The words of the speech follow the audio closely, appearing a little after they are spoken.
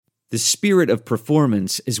The spirit of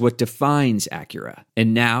performance is what defines Acura.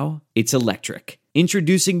 And now, it's electric.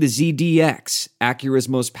 Introducing the ZDX, Acura's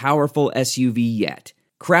most powerful SUV yet.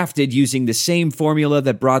 Crafted using the same formula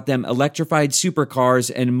that brought them electrified supercars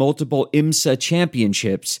and multiple IMSA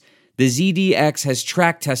championships, the ZDX has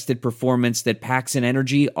track-tested performance that packs an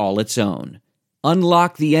energy all its own.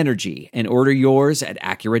 Unlock the energy and order yours at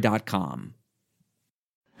Acura.com.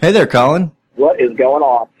 Hey there, Colin. What is going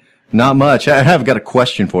on? Not much. I have got a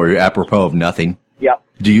question for you apropos of nothing. Yep.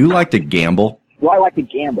 Do you like to gamble? Do I like to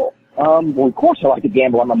gamble? Well, of course I like to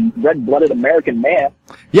gamble. I'm a red-blooded American man.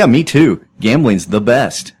 Yeah, me too. Gambling's the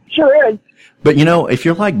best. Sure is. But you know, if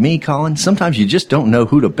you're like me, Colin, sometimes you just don't know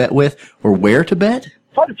who to bet with or where to bet.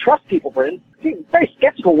 It's hard to trust people, friend. It's a very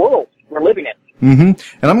skeptical world we're living in. And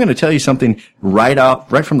I'm going to tell you something right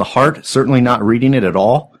from the heart, certainly not reading it at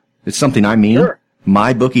all. It's something I mean. Sure.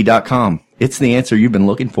 MyBookie.com. It's the answer you've been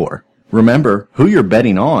looking for. Remember, who you're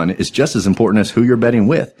betting on is just as important as who you're betting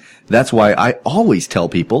with. That's why I always tell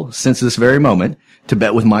people, since this very moment, to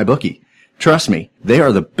bet with MyBookie. Trust me, they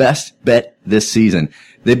are the best bet this season.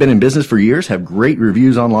 They've been in business for years, have great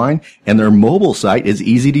reviews online, and their mobile site is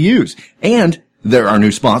easy to use. And they're our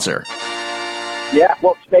new sponsor. Yeah,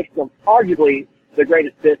 what makes them arguably the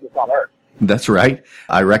greatest business on earth. That's right.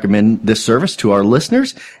 I recommend this service to our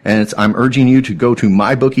listeners, and I'm urging you to go to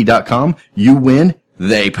mybookie.com. You win,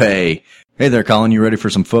 they pay. Hey there, Colin. You ready for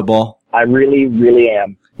some football? I really, really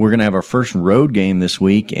am. We're going to have our first road game this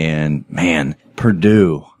week, and man,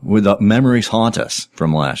 Purdue, with the memories haunt us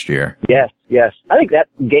from last year. Yes. I think that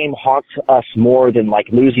game haunts us more than like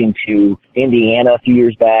losing to Indiana a few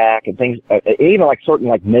years back and things, even like certain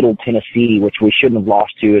like Middle Tennessee, which we shouldn't have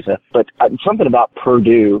lost to but something about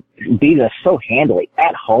Purdue beating us so handily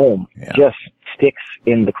at home just sticks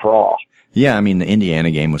in the craw. Yeah, I mean, the Indiana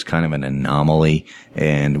game was kind of an anomaly,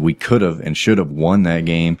 and we could have and should have won that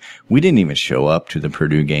game. We didn't even show up to the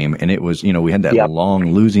Purdue game, and it was, we had that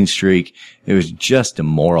long losing streak. It was just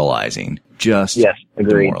demoralizing.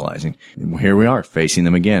 Demoralizing. Here we are facing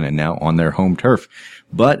them again, and now on their home turf.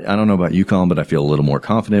 But I don't know about you, Colin, but I feel a little more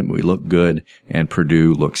confident. We look good, and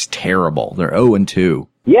Purdue looks terrible. They're 0-2.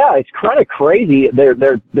 Yeah, it's kind of crazy.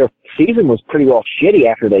 Their season was pretty well shitty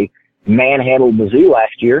after they manhandled Mizzou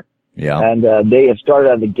last year. Yeah. And they have started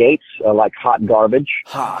out of the gates like hot garbage.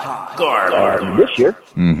 This year.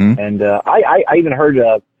 Mm-hmm. And I even heard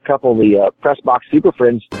a couple of the press box super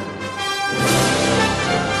friends.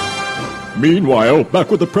 Meanwhile, back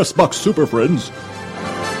with the press box super friends,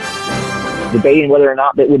 debating whether or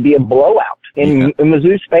not that would be a blowout in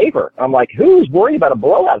Mizzou's favor. I'm like, who's worried about a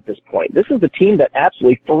blowout at this point? This is the team that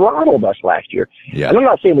absolutely throttled us last year. Yeah. And I'm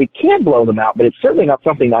not saying we can't blow them out, but it's certainly not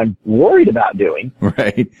something I'm worried about doing.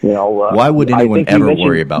 Right. Why would anyone ever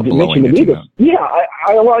worry about blowing a team out? Yeah,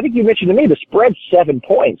 I think you mentioned to me the spread's 7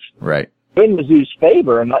 points. Right. In Mizzou's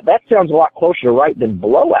favor, and that sounds a lot closer to right than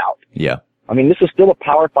blowout. Yeah. I mean, this is still a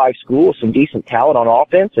Power 5 school with some decent talent on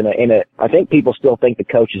offense, and I think people still think the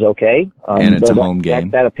coach is okay. And it's a home game.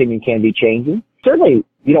 That opinion can be changing. Certainly,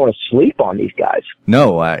 you don't want to sleep on these guys.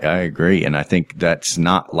 No, I agree, and I think that's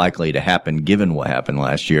not likely to happen given what happened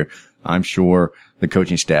last year. I'm sure the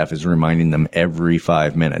coaching staff is reminding them every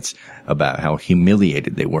 5 minutes about how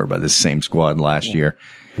humiliated they were by this same squad last year.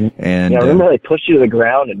 And remember how they pushed you to the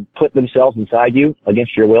ground and put themselves inside you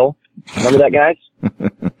against your will? Remember that, guys?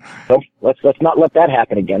 So let's not let that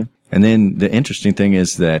happen again. And then the interesting thing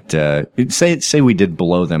is that say we did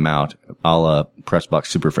blow them out, a la Press Box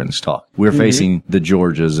Super Friends talk. We're facing the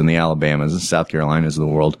Georgias and the Alabamas and South Carolinas of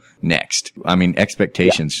the world next. I mean,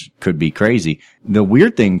 expectations could be crazy. The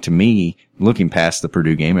weird thing to me, looking past the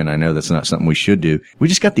Purdue game, and I know that's not something we should do, we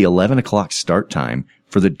just got the 11 o'clock start time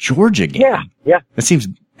for the Georgia game. Yeah. That seems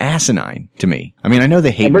asinine to me. I mean, I know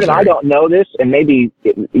they hate Brendan, I don't know this, and maybe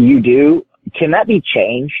you do. Can that be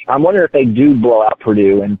changed? I'm wondering if they do blow out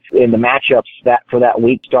Purdue and the matchups that for that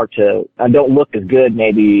week start to don't look as good.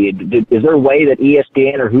 Maybe is there a way that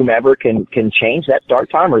ESPN or whomever can change that start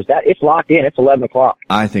time, or is that it's locked in? It's 11 o'clock.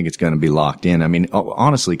 I think it's going to be locked in. I mean,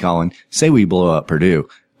 honestly, Colin, say we blow out Purdue.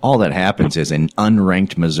 All that happens is an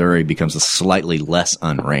unranked Missouri becomes a slightly less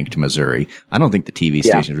unranked Missouri. I don't think the TV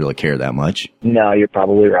stations really care that much. No, you're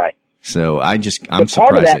probably right. So I'm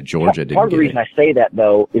surprised that Georgia didn't get it. Part of the reason I say that,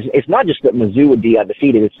 though, is it's not just that Mizzou would be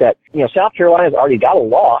undefeated. It's that, South Carolina's already got a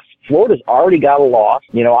loss. Florida's already got a loss.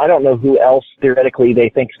 I don't know who else theoretically they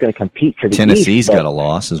think is going to compete for the Tennessee's East, got a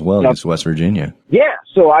loss as well against West Virginia. Yeah.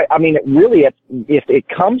 So, I mean, if it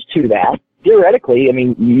comes to that, theoretically, I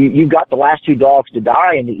mean, you've got the last two dogs to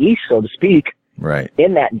die in the East, so to speak, right,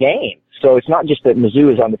 in that game. So it's not just that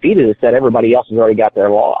Mizzou is undefeated, it's that everybody else has already got their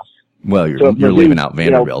loss. Well, you're leaving out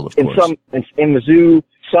Vanderbilt, of course. In Mizzou,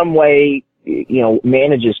 some way,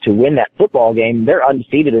 manages to win that football game, they're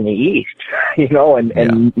undefeated in the East,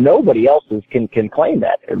 and nobody else can claim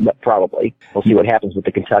that, probably. We'll see what happens with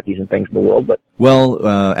the Kentuckys and things in the world. But well,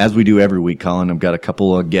 as we do every week, Colin, I've got a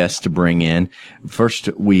couple of guests to bring in. First,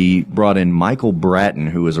 we brought in Michael Bratton,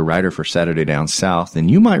 who is a writer for Saturday Down South, and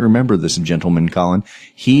you might remember this gentleman, Colin.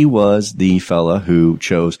 He was the fella who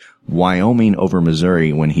chose Wyoming over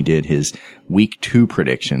Missouri when he did his week 2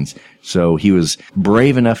 predictions. So he was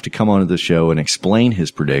brave enough to come onto the show and explain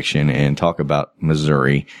his prediction and talk about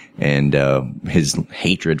Missouri and his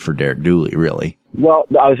hatred for Derek Dooley, really. Well,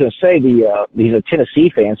 I was going to say he's a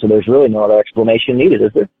Tennessee fan, so there's really no other explanation needed,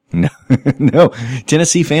 is there? No.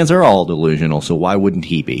 Tennessee fans are all delusional, so why wouldn't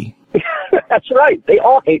he be? That's right. They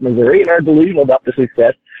all hate Missouri and are delusional about the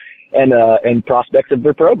success and prospects of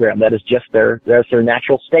their program. That is just their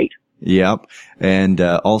natural state. Yep. And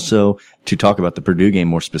also to talk about the Purdue game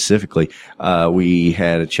more specifically, we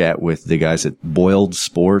had a chat with the guys at Boiled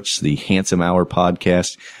Sports, the Handsome Hour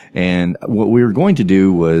podcast. And what we were going to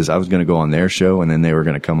do was I was going to go on their show and then they were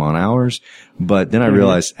going to come on ours. But then I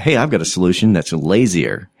realized, hey, I've got a solution that's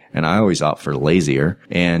lazier. And I always opt for lazier.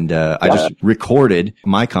 And I just recorded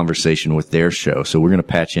my conversation with their show. So we're going to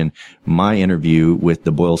patch in my interview with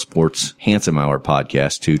the Boyle Sports Handsome Hour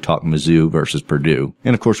podcast to talk Mizzou versus Purdue.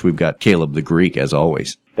 And, of course, we've got Caleb the Greek, as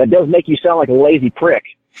always. That does make you sound like a lazy prick.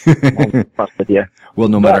 With you. Well,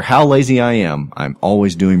 no matter how lazy I am, I'm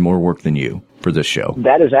always doing more work than you for this show.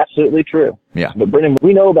 That is absolutely true. Yeah. But, Brendan,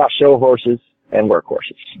 we know about show horses and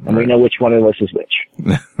workhorses. And we know which one of us is which.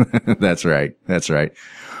 That's right. That's right.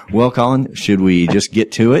 Well, Colin, should we just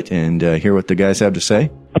get to it and hear what the guys have to say?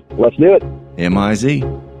 Let's do it. M-I-Z.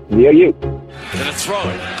 Z-O-U. Gonna throw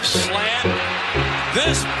it. Slant.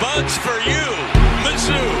 This bug's for you,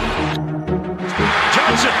 Mizzou.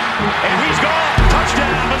 Johnson. And he's gone.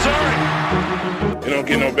 Touchdown, Missouri. You don't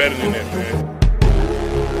get no better than that, man.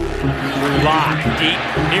 Lock deep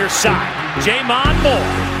near side. Jamon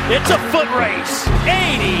Moore. It's a foot race.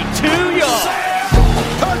 82 yards.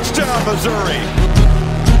 Touchdown, Missouri.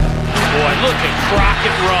 Boy, look at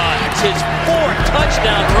Crockett run. It's his 4th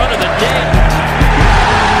touchdown run of the day.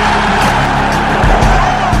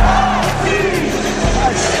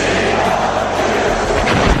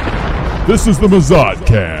 This is the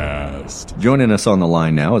Mazodcast. Joining us on the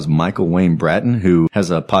line now is Michael Wayne Bratton, who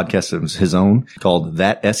has a podcast of his own called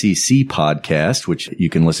That SEC Podcast, which you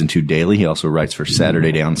can listen to daily. He also writes for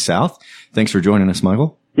Saturday Down South. Thanks for joining us,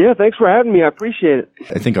 Michael. Yeah, thanks for having me. I appreciate it.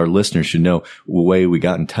 I think our listeners should know the way we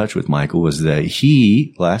got in touch with Michael was that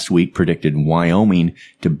he last week predicted Wyoming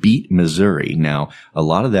to beat Missouri. Now, a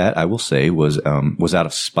lot of that, I will say, was out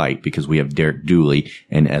of spite because we have Derek Dooley.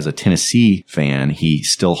 And as a Tennessee fan, he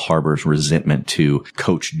still harbors resentment to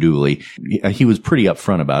Coach Dooley. He was pretty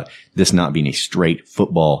upfront about this not being a straight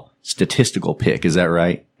football statistical pick. Is that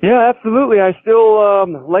right? Yeah, absolutely. I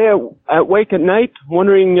still lay awake at night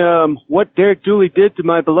wondering what Derek Dooley did to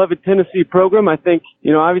my beloved Tennessee program. I think,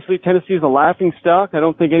 obviously Tennessee is a laughing stock. I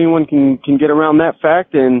don't think anyone can get around that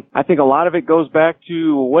fact, and I think a lot of it goes back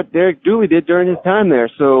to what Derek Dooley did during his time there.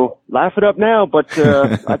 So laugh it up now, but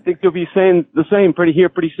I think you'll be saying the same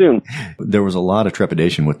pretty soon. There was a lot of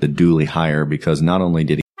trepidation with the Dooley hire because not only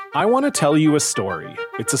did he I want to tell you a story.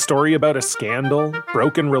 It's a story about a scandal,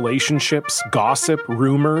 broken relationships, gossip,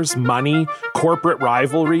 rumors, money, corporate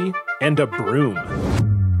rivalry, and a broom.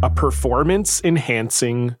 A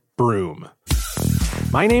performance-enhancing broom.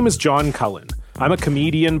 My name is John Cullen. I'm a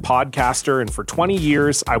comedian, podcaster, and for 20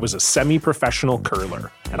 years, I was a semi-professional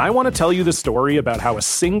curler. And I want to tell you the story about how a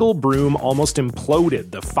single broom almost imploded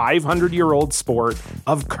the 500-year-old sport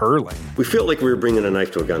of curling. We felt like we were bringing a knife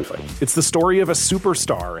to a gunfight. It's the story of a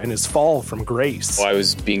superstar and his fall from grace. Well, I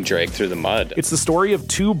was being dragged through the mud. It's the story of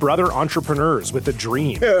 2 brother entrepreneurs with a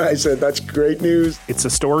dream. I said, that's great news. It's a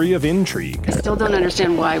story of intrigue. I still don't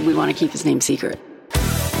understand why we want to keep his name secret.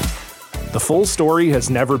 The full story has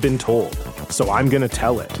never been told, so I'm going to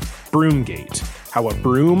tell it. Broomgate, how a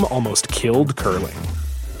broom almost killed curling.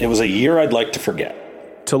 It was a year I'd like to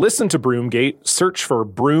forget. To listen to Broomgate, search for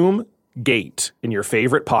Broomgate in your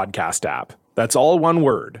favorite podcast app. That's all one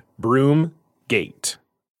word, Broomgate.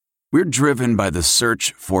 We're driven by the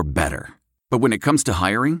search for better. But when it comes to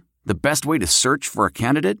hiring, the best way to search for a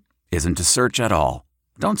candidate isn't to search at all.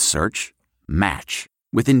 Don't search, match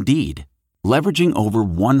with Indeed. Leveraging over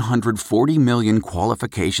 140 million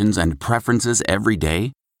qualifications and preferences every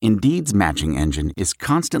day, Indeed's matching engine is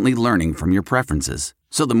constantly learning from your preferences.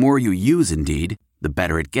 So the more you use Indeed, the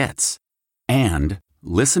better it gets. And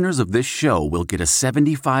listeners of this show will get a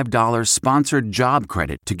 $75 sponsored job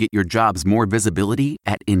credit to get your jobs more visibility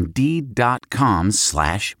at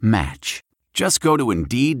Indeed.com/match. Just go to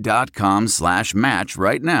Indeed.com/match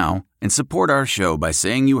right now and support our show by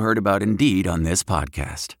saying you heard about Indeed on this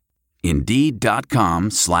podcast.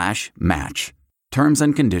 Indeed.com/match. Terms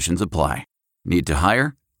and conditions apply. Need to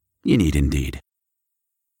hire? You need Indeed.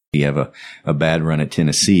 You have a bad run at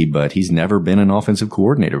Tennessee, but he's never been an offensive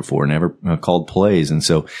coordinator before, never called plays. And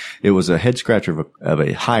so it was a head scratcher of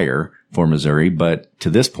a hire for Missouri. But to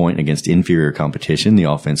this point, against inferior competition, the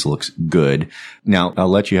offense looks good. Now, I'll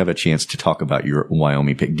let you have a chance to talk about your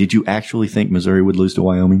Wyoming pick. Did you actually think Missouri would lose to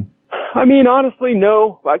Wyoming? I mean, honestly,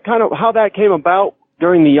 no. Kind of how that came about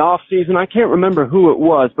during the off season, I can't remember who it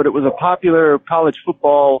was, but it was a popular college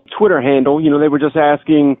football Twitter handle. You know, they were just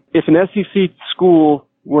asking if an SEC school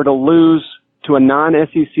were to lose to a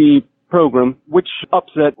non-SEC program, which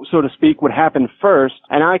upset, so to speak, would happen first.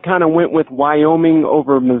 And I kind of went with Wyoming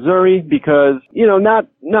over Missouri because, you know, not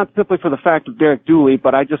simply for the fact of Derek Dooley,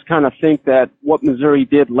 but I just kind of think that what Missouri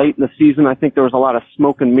did late in the season, I think there was a lot of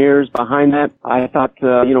smoke and mirrors behind that. I thought,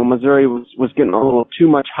 Missouri was getting a little too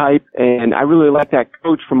much hype, and I really like that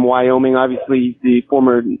coach from Wyoming, obviously the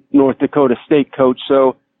former North Dakota State coach.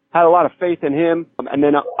 So had a lot of faith in him. And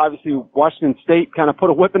then obviously Washington State kind of put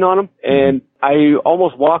a whipping on him, and I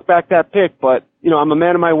almost walked back that pick, but I'm a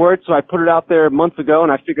man of my word, so I put it out there months ago,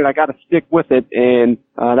 and I figured I got to stick with it, and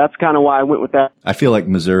that's kind of why I went with that. I feel like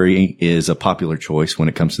Missouri is a popular choice when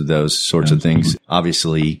it comes to those sorts of things.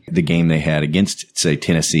 Obviously, the game they had against, say,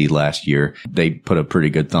 Tennessee last year, they put a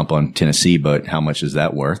pretty good thump on Tennessee, but how much is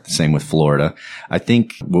that worth? Same with Florida. I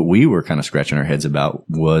think what we were kind of scratching our heads about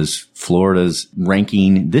was Florida's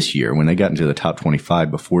ranking this year when they got into the top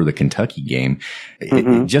 25 before the Kentucky game.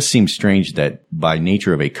 It just seems strange that by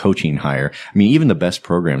nature of a coaching hire, I mean, even the best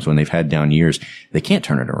programs, when they've had down years, they can't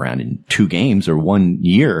turn it around in 2 games or 1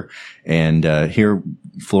 year. And here,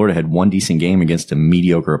 Florida had one decent game against a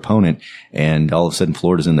mediocre opponent, and all of a sudden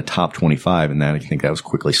Florida's in the top 25, and I think that was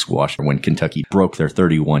quickly squashed when Kentucky broke their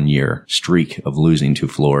 31-year streak of losing to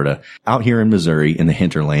Florida. Out here in Missouri, in the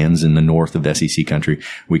hinterlands, in the north of SEC country,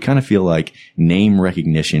 we kind of feel like name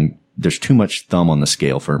recognition, there's too much thumb on the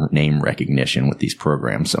scale for name recognition with these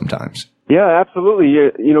programs sometimes. Yeah, absolutely.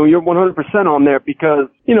 You're 100% on there because,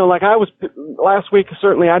 like I was last week,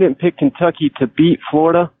 certainly I didn't pick Kentucky to beat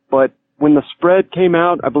Florida, but when the spread came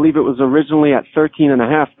out, I believe it was originally at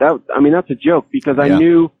 13.5. That's a joke because I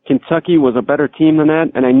knew Kentucky was a better team than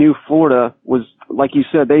that, and I knew Florida was, like you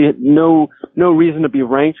said, they had no reason to be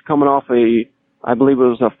ranked coming off I believe it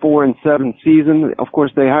was a 4-7 season. Of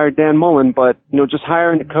course, they hired Dan Mullen, but, just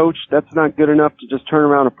hiring a coach, that's not good enough to just turn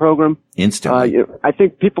around a program. Instantly. I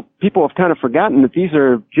think people have kind of forgotten that these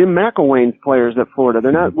are Jim McElwain's players at Florida.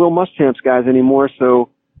 They're not Will Muschamp's guys anymore. So,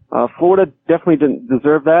 Florida definitely didn't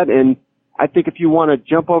deserve that. And I think if you want to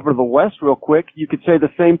jump over to the West real quick, you could say the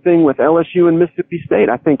same thing with LSU and Mississippi State.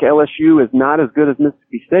 I think LSU is not as good as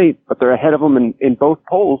Mississippi State, but they're ahead of them in both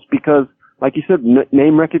polls because, like you said,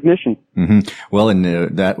 name recognition. Well, and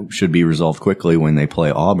that should be resolved quickly when they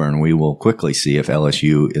play Auburn. We will quickly see if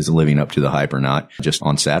LSU is living up to the hype or not just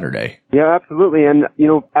on Saturday. Yeah, absolutely. And,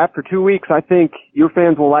 after 2 weeks, I think your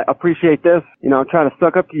fans will appreciate this. I'm trying to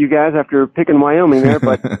suck up to you guys after picking Wyoming there,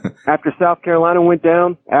 but after South Carolina went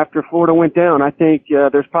down, after Florida went down, I think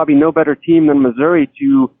there's probably no better team than Missouri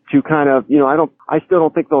to kind of, I still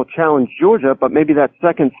don't think they'll challenge Georgia, but maybe that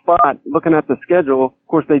second spot, looking at the schedule, of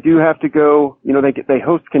course they do have to go, they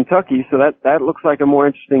host Kentucky, so that looks like a more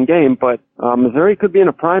interesting game, but Missouri could be in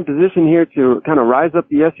a prime position here to kind of rise up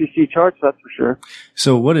the SEC charts, that's for sure.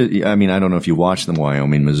 So I don't know if you watched the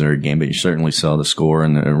Wyoming-Missouri game, but you certainly saw the score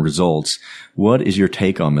and the results. What is your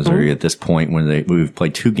take on Missouri at this point when we've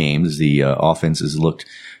played 2 games? The offense has looked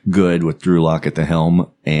good with Drew Lock at the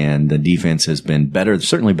helm, and the defense has been better,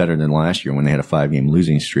 certainly better than last year when they had a 5-game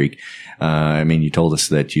losing streak. You told us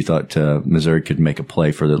that you thought Missouri could make a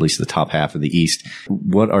play for at least the top half of the East.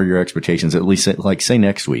 What are your expectations, at least say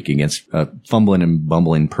next week against a fumbling and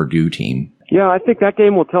bumbling Purdue team? Yeah, I think that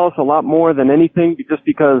game will tell us a lot more than anything just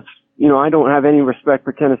because I don't have any respect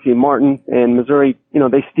for Tennessee Martin, and Missouri,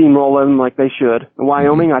 they steamroll them like they should. And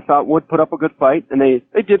Wyoming, I thought, would put up a good fight, and they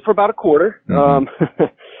did for about a quarter.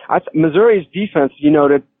 Missouri's defense, you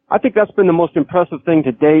noted, I think that's been the most impressive thing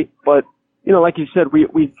to date, but, like you said,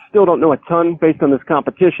 we still don't know a ton based on this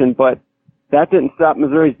competition, but that didn't stop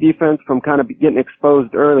Missouri's defense from kind of getting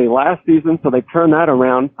exposed early last season, so they turned that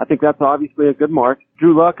around. I think that's obviously a good mark.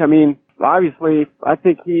 Drew Luck, obviously, I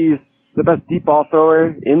think he's the best deep ball thrower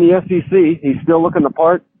in the SEC. He's still looking the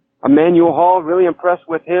part. Emmanuel Hall, really impressed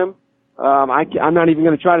with him. I'm not even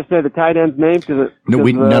going to try to say the tight end's name because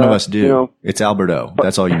none of us do. You know, it's Alberto.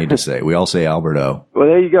 That's all you need to say. We all say Alberto. Well,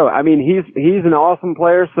 there you go. I mean, he's an awesome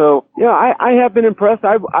player. So, yeah, I have been impressed.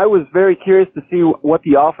 I was very curious to see what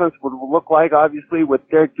the offense would look like. Obviously, with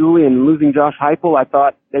Derek Dooley and losing Josh Heupel, I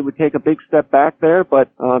thought they would take a big step back there. But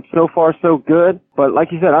so far, so good. But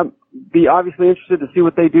like you said, I'm be obviously interested to see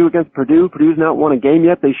what they do against Purdue. Purdue's not won a game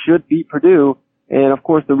yet. They should beat Purdue. And, of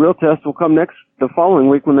course, the real test will come the following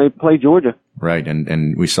week when they play Georgia. Right.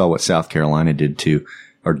 And we saw what South Carolina didn't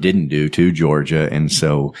do to Georgia. And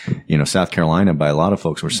so, South Carolina, by a lot of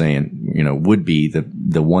folks were saying, would be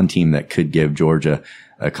the one team that could give Georgia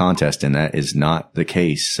a contest, and that is not the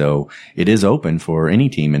case. So it is open for any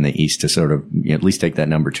team in the East to sort of at least take that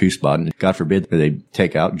number 2 spot. And God forbid they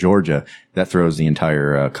take out Georgia. That throws the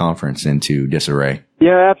entire conference into disarray.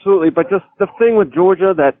 Yeah, absolutely. But just the thing with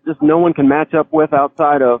Georgia that just no one can match up with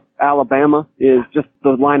outside of Alabama is just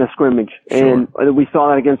the line of scrimmage. Sure. And we saw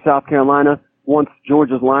that against South Carolina. Once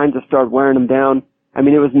Georgia's line just started wearing them down, I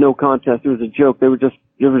mean, it was no contest. It was a joke. They were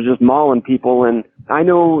just mauling people. And I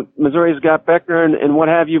know Missouri's got Becker and what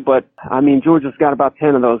have you, but I mean, Georgia's got about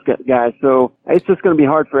 10 of those guys. So it's just going to be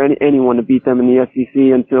hard for anyone to beat them in the SEC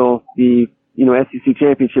until the SEC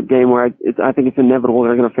championship game, where I think it's inevitable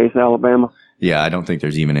they're going to face Alabama. Yeah, I don't think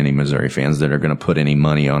there's even any Missouri fans that are going to put any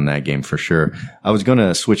money on that game for sure. I was going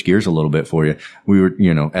to switch gears a little bit for you. We were,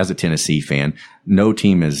 as a Tennessee fan, no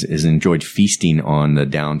team has enjoyed feasting on the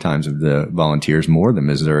downtimes of the Volunteers more than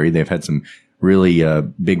Missouri. They've had some really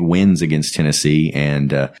big wins against Tennessee,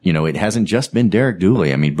 and it hasn't just been Derek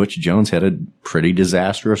Dooley. I mean, Butch Jones had a pretty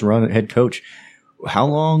disastrous run at head coach. How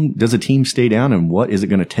long does a team stay down, and what is it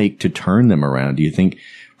going to take to turn them around? Do you think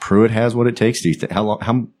Pruitt has what it takes? Do you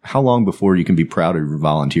how long before you can be proud of your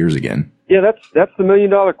Volunteers again? Yeah, that's the $1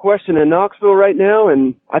 million question in Knoxville right now,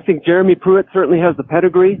 and I think Jeremy Pruitt certainly has the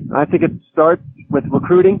pedigree. I think it starts with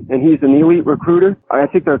recruiting, and he's an elite recruiter. I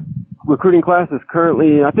think their recruiting class is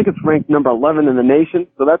currently, I think it's ranked number 11 in the nation.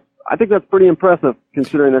 So I think that's pretty impressive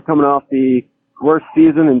considering they're coming off the worst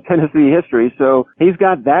season in Tennessee history. So he's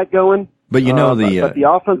got that going. But the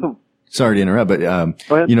offensive. Sorry to interrupt, but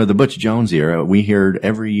the Butch Jones era, we heard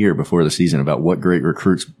every year before the season about what great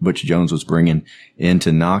recruits Butch Jones was bringing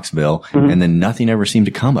into Knoxville, and then nothing ever seemed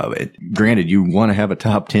to come of it. Granted, you want to have a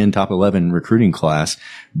top 10, top 11 recruiting class,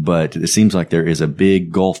 but it seems like there is a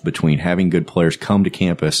big gulf between having good players come to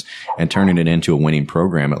campus and turning it into a winning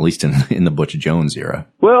program, at least in the Butch Jones era.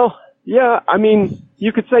 Well, yeah, I mean,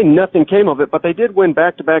 you could say nothing came of it, but they did win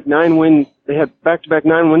back-to-back 9-win. They had back-to-back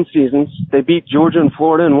 9-win seasons. They beat Georgia and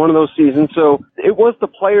Florida in one of those seasons. So it was the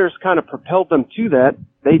players kind of propelled them to that.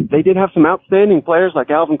 They did have some outstanding players like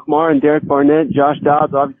Alvin Kamara and Derek Barnett, Josh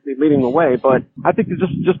Dobbs obviously leading the way. But I think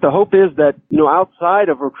just the hope is that, outside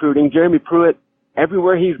of recruiting, Jeremy Pruitt,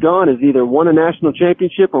 everywhere he's gone, has either won a national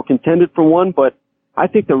championship or contended for one. But I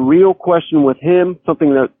think the real question with him,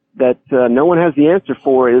 something that no one has the answer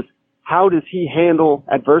for, is how does he handle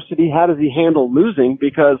adversity? How does he handle losing?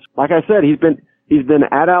 Because, like I said, he's been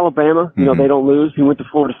at Alabama. They don't lose. He went to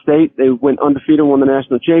Florida State. They went undefeated, won the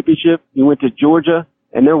national championship. He went to Georgia,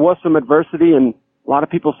 and there was some adversity. And a lot of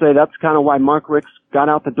people say that's kind of why Mark Richt got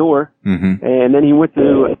out the door. And then he went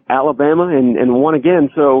to Alabama and won again.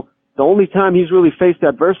 So the only time he's really faced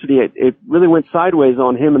adversity, it really went sideways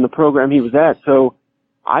on him and the program he was at. So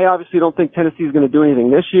I obviously don't think Tennessee's going to do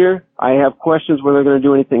anything this year. I have questions whether they're going to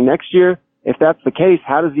do anything next year. If that's the case,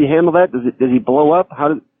 how does he handle that? Does he blow up?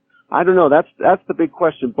 I don't know. That's the big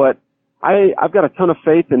question. But I've got a ton of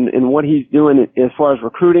faith in what he's doing as far as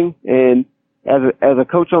recruiting, and as a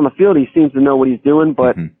coach on the field, he seems to know what he's doing.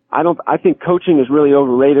 But I think coaching is really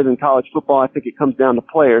overrated in college football. I think it comes down to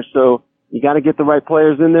players. So you got to get the right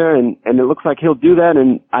players in there, and it looks like he'll do that.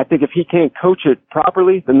 And I think if he can't coach it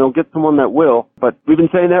properly, then they'll get someone that will. But we've been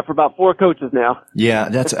saying that for about 4 coaches now. Yeah,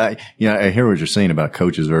 I hear what you're saying about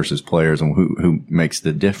coaches versus players and who makes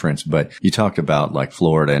the difference. But you talked about like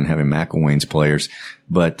Florida and having McElwain's players,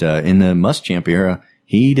 but in the Muschamp era,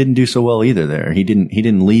 he didn't do so well either there. He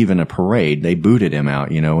didn't leave in a parade. They booted him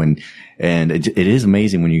out, and it is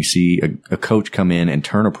amazing when you see a coach come in and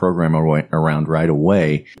turn a program around right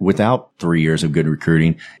away without 3 years of good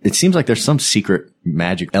recruiting. It seems like there's some secret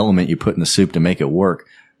magic element you put in the soup to make it work.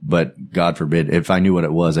 But God forbid, if I knew what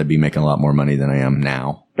it was, I'd be making a lot more money than I am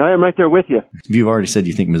now. I am right there with you. You've already said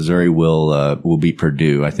you think Missouri will beat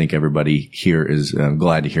Purdue. I think everybody here is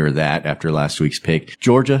glad to hear that after last week's pick.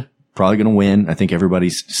 Georgia, probably going to win. I think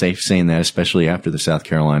everybody's safe saying that, especially after the South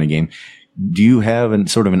Carolina game. do you have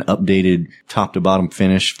sort of an updated top to bottom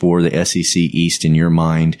finish for the SEC East in your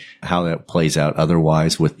mind, how that plays out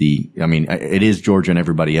otherwise with it is Georgia and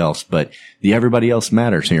everybody else, but the everybody else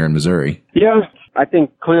matters here in Missouri. Yeah. I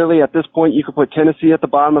think clearly at this point you could put Tennessee at the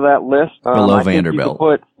bottom of that list. Below I Vanderbilt.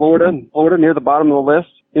 Think you could put Florida near the bottom of the list.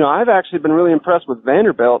 I've actually been really impressed with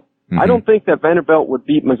Vanderbilt. Mm-hmm. I don't think that Vanderbilt would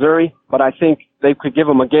beat Missouri, but I think they could give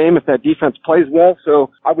them a game if that defense plays well.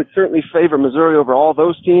 So I would certainly favor Missouri over all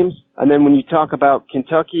those teams. And then when you talk about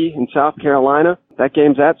Kentucky and South Carolina, that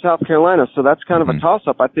game's at South Carolina, so that's kind of a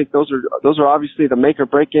toss-up. I think those are obviously the make or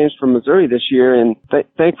break games for Missouri this year. And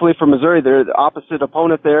thankfully for Missouri, they're the opposite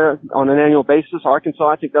opponent there on an annual basis. Arkansas,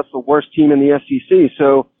 I think that's the worst team in the SEC.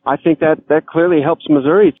 So I think that clearly helps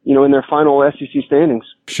Missouri, in their final SEC standings.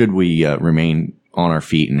 Should we remain on our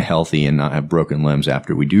feet and healthy and not have broken limbs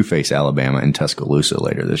after we do face Alabama and Tuscaloosa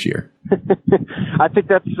later this year? I think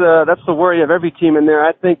that's the worry of every team in there.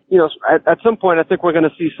 I think, at some point, I think we're going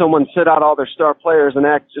to see someone sit out all their star players and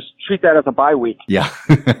just treat that as a bye week. Yeah,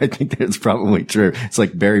 I think that's probably true. It's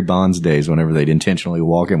like Barry Bonds days whenever they'd intentionally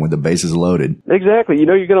walk in with the bases loaded. Exactly.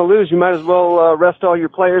 You're going to lose. You might as well rest all your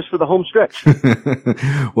players for the home stretch.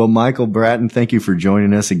 Well, Michael Bratton, thank you for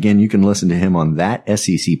joining us. Again, you can listen to him on That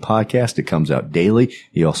SEC Podcast. It comes out daily.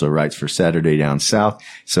 He also writes for Saturday Down South.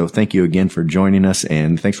 So thank you again for joining us,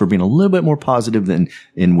 and thanks for being a little bit more positive than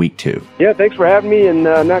in week 2. Yeah, thanks for having me and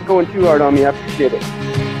not going too hard on me. I appreciate it.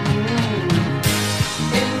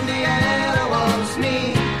 Indiana wants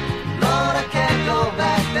me. Lord, I can't go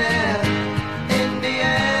back there.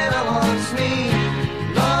 Indiana wants me.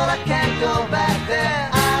 Lord, I can't go back there.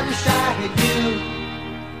 I wish I had you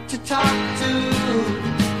to talk to.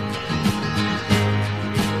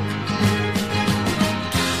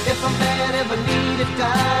 If a man ever needed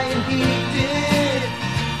dying, he did.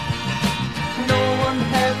 No one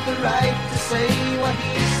had the right to say what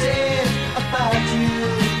he said about you.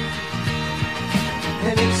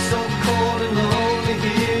 And it's so cold and lonely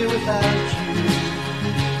here without you.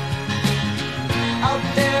 Out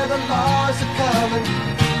there the laws are coming.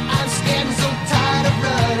 I'm scared and so tired of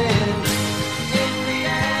running.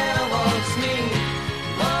 Indiana wants me.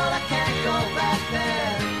 Lord, I can't go back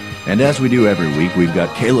there. And as we do every week, we've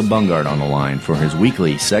got Caleb Bungard on the line for his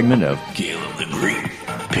weekly segment of Caleb the Greek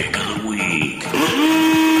Pick of the Week.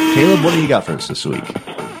 Caleb, what do you got for us this week?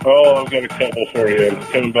 Oh, I've got a couple for you. I'm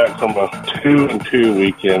coming back from a 2-2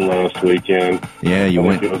 weekend last weekend. Yeah, you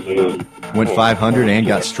went 500 and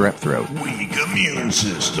got strep throat. Weak immune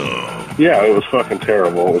system. Yeah, it was fucking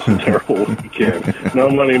terrible. It was a terrible weekend. No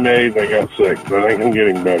money made, I got sick, but I think I'm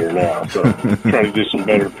getting better now. So trying to do some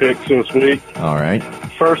better picks this week. All right.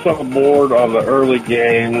 First on the board on the early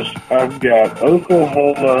games, I've got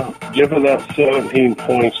Oklahoma giving up 17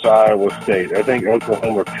 points to Iowa State. I think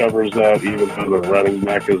Oklahoma covers that even though the running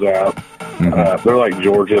back is out. Mm-hmm. They're like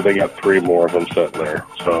Georgia. They got 3 more of them sitting there,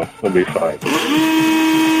 so they'll be fine.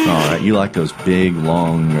 All right. You like those big,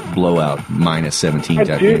 long, blowout, minus 17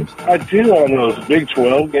 type games? I do on those Big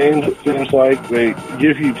 12 games. It seems like they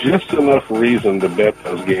give you just enough reason to bet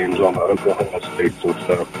those games on the Oklahoma States and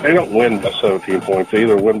stuff. They don't win by 17 points. They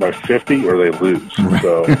either win by 50 or they lose. Right.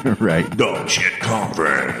 So. Right. Dog shit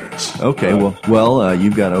conference. Okay. Well,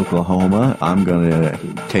 you've got Oklahoma. I'm going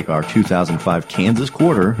to take our 2005 Kansas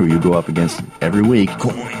quarter, who you go up against every week.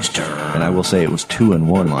 Coin's turn. And I will say it was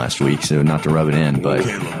 2-1 last week, so not to rub it in, but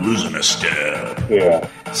Caleb losing a step. Yeah.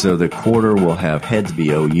 So the quarter will have heads be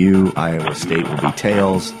OU, Iowa State will be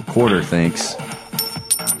tails. The quarter thinks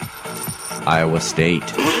Iowa State.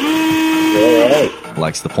 All right.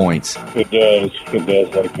 Likes the points. It does. It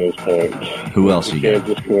does like those points. Who else you got?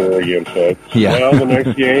 Kansas quarter again, folks. Yeah. Well, the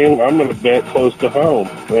next game, I'm going to bet close to home.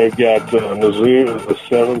 They've got Mizzou as a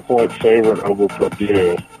 7-point favorite over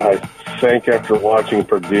Purdue. I think after watching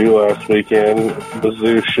Purdue last weekend,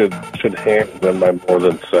 Mizzou should handle them by more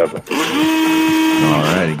than 7. All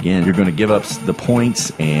right, again, you're going to give up the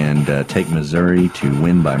points and take Missouri to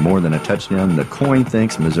win by more than a touchdown. The coin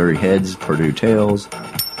thinks Missouri heads, Purdue tails.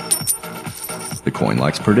 The coin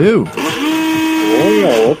likes Purdue. Oh,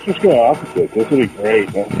 yeah, let's just go opposite. This would be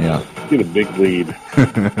great. Yeah. Get a big lead.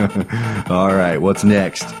 All right, what's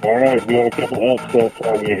next? All right, we got a couple upsets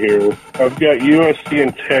on you here. I've got USC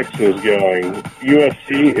and Texas going.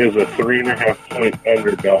 USC is a 3.5-point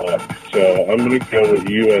underdog, so I'm going to go with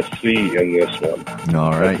USC in this one.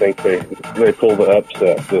 All right. I think they pull the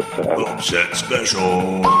upset this time. Upset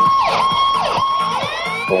special.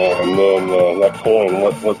 And then that coin,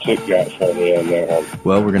 what's it got for me on that one?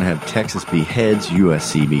 Well, we're going to have Texas be heads,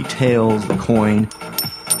 USC be tails. The coin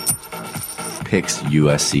picks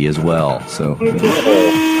USC as well. So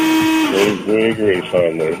We agree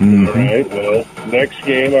finally. All right, well, next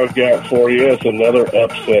game I've got for you is another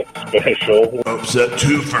upset special. Upset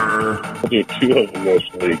twofer. I'll do two of them this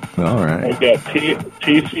week. All right. I've got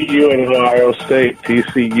TCU and Ohio State.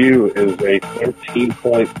 TCU is a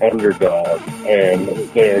 13-point underdog, and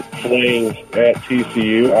they're playing at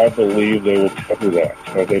TCU. I believe they will cover that.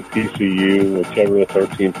 I think TCU will cover the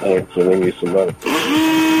 13 points and win you some money.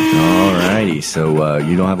 All righty. So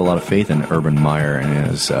you don't have a lot of faith in Urban Meyer and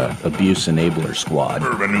his abuse enabler squad.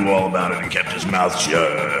 Urban knew all about it and kept his mouth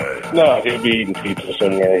shut. No, he'll be eating pizza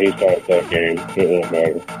somewhere. He's not at that game. It won't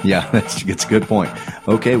matter. Yeah, that's a good point.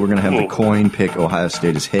 Okay, we're going to have the coin pick Ohio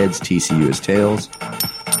State as heads, TCU as tails.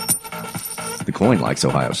 The coin likes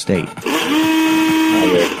Ohio State.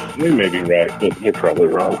 They may be right, but you're probably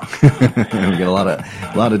wrong. We get a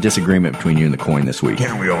lot of disagreement between you and the coin this week.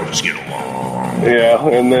 Can't we all just get along? Yeah,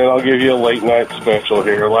 and then I'll give you a late night special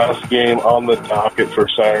here. Last game on the docket for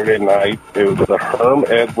Saturday night, it was the Herm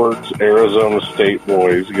Edwards Arizona State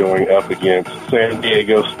boys going up against San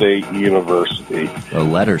Diego State University. A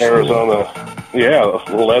letter school. Arizona. Yeah,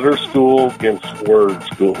 letter school against word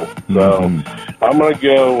school. So I'm going to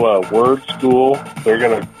go word school. They're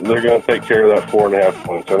going to take care of that 4.5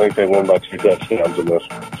 points. I think they win by 2 touchdowns in this.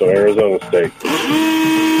 So Arizona State.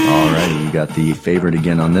 All right, you got the favorite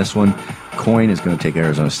again on this one. Coin is going to take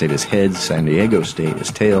Arizona State as heads, San Diego State as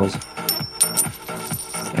tails,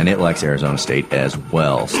 and it likes Arizona State as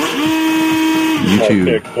well. You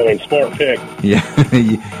two, smart pick. Yeah,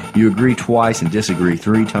 you agree twice and disagree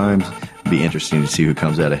 3 times. Be interesting to see who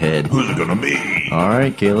comes out ahead. Who's it gonna be? All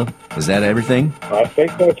right, Caleb. Is that everything? I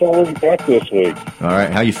think that's all we've got this week. All right.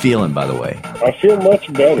 How you feeling, by the way? I feel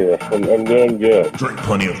much better. I'm doing good. Drink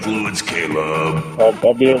plenty of fluids, Caleb.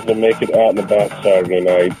 I'll be able to make it out and about Saturday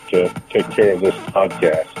night to take care of this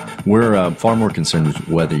podcast. We're far more concerned with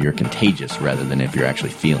whether you're contagious rather than if you're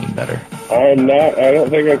actually feeling better. I'm not. I don't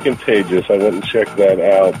think I'm contagious. I went and checked that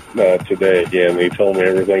out today again. He told me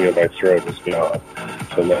everything in my throat is gone.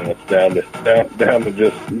 So now it's down to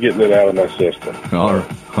just getting it out of my system.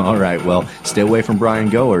 All right. Well, stay away from Brian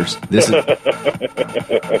Goers. This is.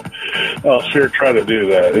 I'll sure try to do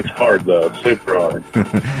that. It's hard though. Super hard.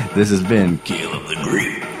 This has been Caleb the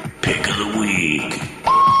Greek, pick of the week.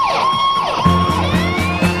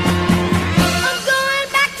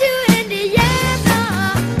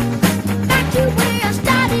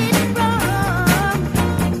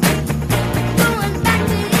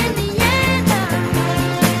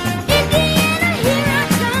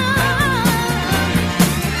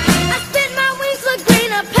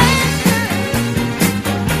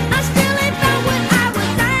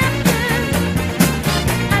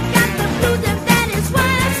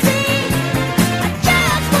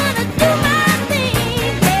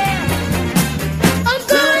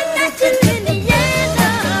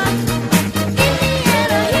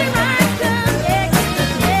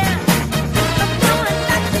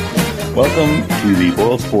 Welcome to the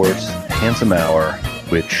Boyle Sports Handsome Hour,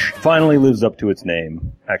 which finally lives up to its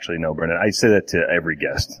name. Actually, no, Brendan. I say that to every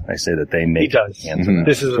guest. I say that they make it handsome. Mm-hmm.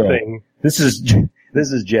 This is the thing. This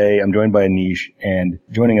is Jay. I'm joined by Anish, and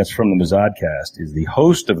joining us from the Mazodcast is the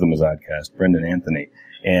host of the Mazodcast, Brendan Anthony.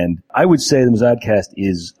 And I would say the Mazodcast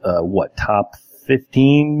is top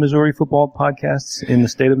 15 Missouri football podcasts in the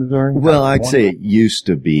state of Missouri? Well, I'd say it used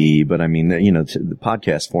to be, but I mean, the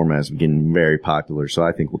podcast format is getting very popular, so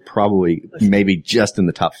I think we're probably maybe just in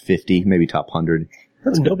the top 50, maybe top 100.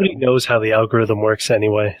 Nobody knows how the algorithm works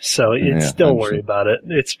anyway, so don't worry about it.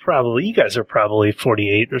 It's probably, you guys are probably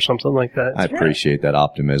 48 or something like that. I appreciate that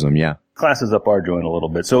optimism, yeah. Classes up our joint a little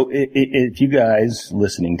bit. So if you guys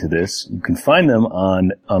listening to this, you can find them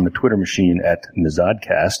on the Twitter machine at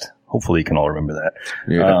Mazodcast. Hopefully you can all remember that.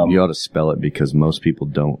 Yeah, you ought to spell it because most people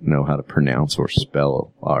don't know how to pronounce or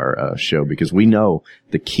spell our show, because we know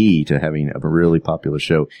the key to having a really popular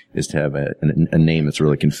show is to have a name that's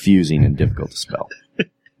really confusing and difficult to spell.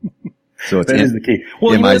 So it's that is the key.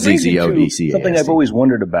 Well, M-I-Z-Z-O-D-C-A-S-T. Something I've always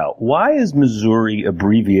wondered about. Why is Missouri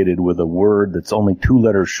abbreviated with a word that's only 2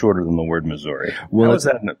 letters shorter than the word Missouri? Well, how is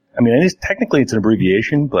that? I mean, technically it's an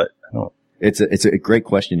abbreviation, but I don't. It's a great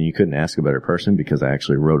question, and you couldn't ask a better person, because I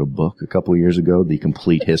actually wrote a book a couple of years ago, The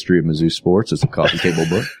Complete History of Mizzou Sports. It's a coffee table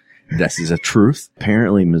book. This is a truth.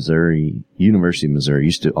 Apparently University of Missouri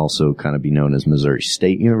used to also kind of be known as Missouri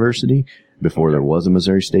State University before there was a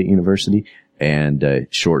Missouri State University, and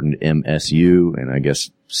shortened MSU, and I guess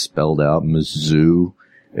spelled out Mizzou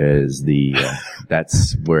as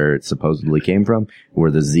that's where it supposedly came from. Where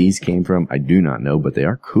the Z's came from, I do not know, but they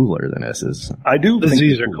are cooler than S's. I do think the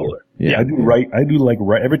Z's are cooler. Yeah, I do like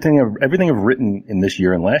everything I've written in this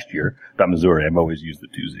year and last year about Missouri. I've always used the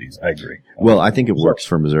 2 Z's. I agree. Well, I think it works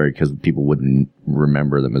for Missouri because people wouldn't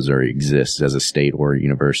remember that Missouri exists as a state or a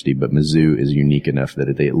university, but Mizzou is unique enough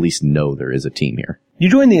that they at least know there is a team here. You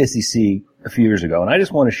joined the SEC a few years ago, and I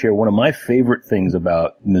just want to share one of my favorite things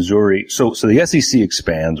about Missouri. So the SEC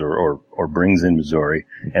expands or brings in Missouri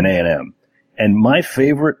and A&M. And my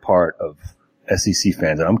favorite part of SEC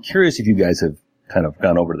fans, and I'm curious if you guys have kind of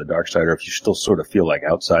gone over to the dark side or if you still sort of feel like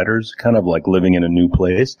outsiders, kind of like living in a new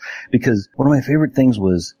place, because one of my favorite things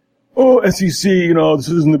was, SEC, this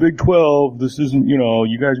isn't the Big 12. This isn't, you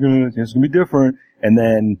guys it's going to be different. And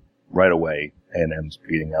then right away, A&M's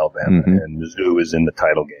beating Alabama and Mizzou is in the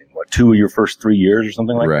title game. 2 of your first 3 years or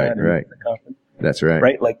something like that? Right. That's right.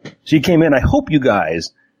 Right? Like, so you came in, I hope you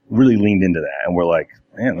guys really leaned into that and were like,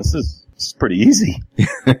 man, this is pretty easy.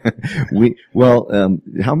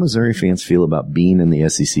 How Missouri fans feel about being in the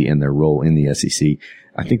SEC and their role in the SEC,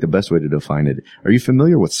 I think the best way to define it, are you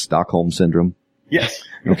familiar with Stockholm Syndrome? Yes.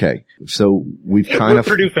 Okay. So we've kind of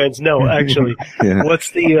Purdue fans. No, actually. Yeah.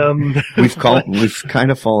 What's the, we've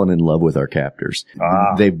kind of fallen in love with our captors.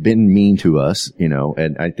 They've been mean to us,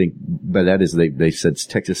 and I think by that is they said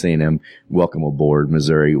Texas A&M, welcome aboard.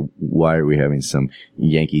 Missouri, why are we having some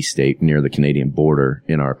Yankee state near the Canadian border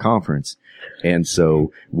in our conference? And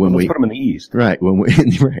so let's put them in the East. Right.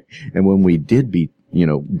 And when we did beat,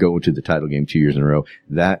 go to the title game 2 years in a row,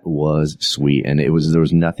 that was sweet. And there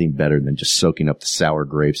was nothing better than just soaking up the sour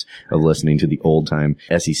grapes of listening to the old time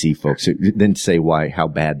SEC folks who then say how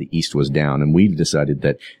bad the East was down. And we've decided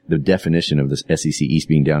that the definition of this SEC East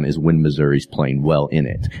being down is when Missouri's playing well in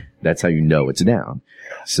it. That's how you know it's down.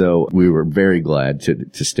 So we were very glad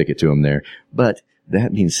to stick it to them there. But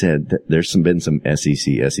that being said, there's been some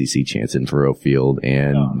SEC chants in Faurot Field,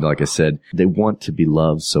 and like I said, they want to be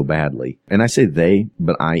loved so badly. And I say they,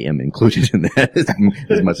 but I am included in that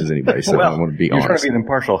as much as anybody. So I want to be honest. You're trying to be an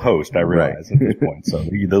impartial host, I realize, at this point. So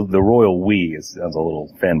the royal we sounds a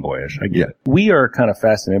little fanboyish. I get it. We are kind of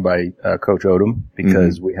fascinated by Coach Odom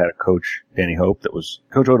because we had a coach, Danny Hope,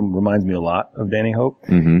 Coach Odom reminds me a lot of Danny Hope.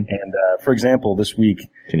 And for example, this week,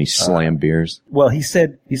 can he slam beers? Well, he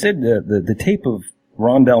said the tape of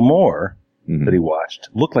Rondell Moore that he watched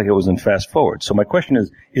looked like it was in Fast Forward. So my question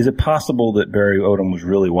is it possible that Barry Odom was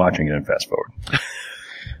really watching it in Fast Forward?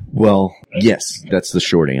 Well, yes, that's the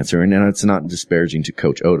short answer. And it's not disparaging to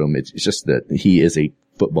Coach Odom. It's just that he is a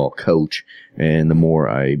football coach. And the more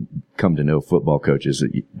I come to know football coaches,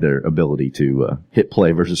 their ability to hit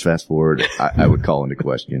play versus fast forward, I would call into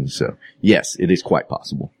question. So, yes, it is quite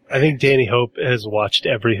possible. I think Danny Hope has watched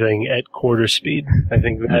everything at quarter speed. I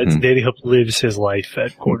think Danny Hope lives his life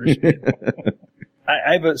at quarter speed.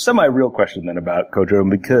 I have a semi-real question then about Coach Odom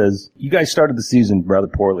because you guys started the season rather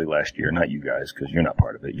poorly last year. Not you guys, because you're not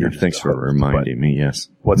part of it. Thanks for reminding me, yes.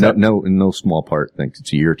 What's that? No small part thanks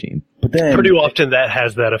to your team. But then pretty often that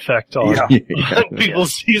has that effect on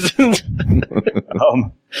people's seasons.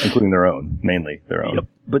 Including their own, mainly their own. Yep.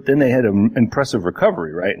 But then they had an impressive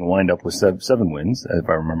recovery, right, and wind up with seven wins, if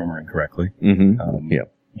I'm remembering correctly.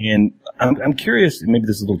 Yep. And I'm curious, maybe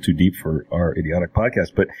this is a little too deep for our idiotic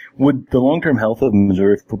podcast, but would the long-term health of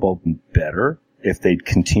Missouri football be better if they'd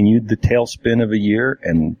continued the tailspin of a year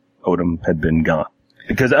and Odom had been gone?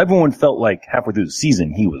 Because everyone felt like halfway through the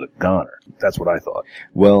season he was a goner. That's what I thought.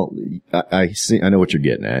 Well, I know what you're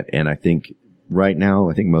getting at, and I think right now,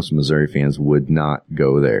 I think most Missouri fans would not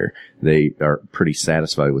go there. They are pretty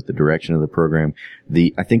satisfied with the direction of the program.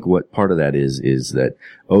 I think what part of that is that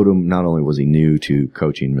Odom, not only was he new to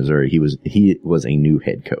coaching Missouri, he was a new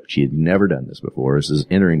head coach. He had never done this before. This is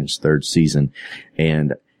entering his third season,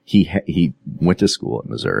 and he went to school at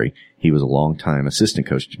Missouri. He was a long-time assistant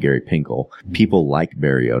coach to Gary Pinkel. People like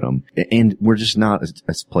Barry Odom, and we're just not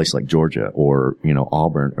a place like Georgia or,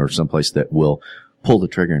 Auburn or someplace that will pull the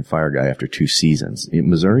trigger and fire a guy after 2 seasons.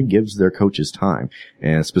 Missouri gives their coaches time,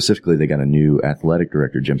 and specifically they got a new athletic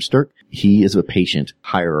director, Jim Sturck. He is a patient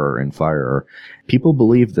hirer and firer. People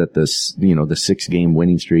believe that the 6-game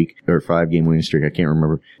winning streak or 5-game winning streak, I can't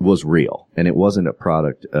remember, was real, and it wasn't a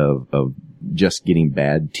product of just getting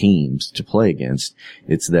bad teams to play against.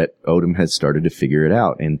 It's that Odom has started to figure it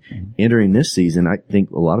out. And entering this season, I think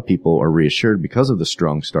a lot of people are reassured because of the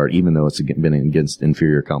strong start, even though it's been against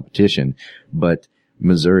inferior competition. But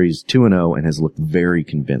Missouri's 2-0 and has looked very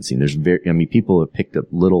convincing. People have picked up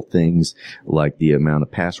little things like the amount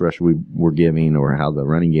of pass rush we're giving or how the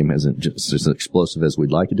running game isn't just as explosive as we'd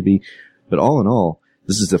like it to be. But all in all,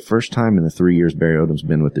 this is the first time in the 3 years Barry Odom's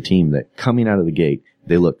been with the team that coming out of the gate,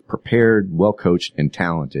 they look prepared, well coached, and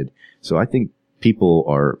talented. So I think people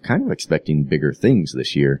are kind of expecting bigger things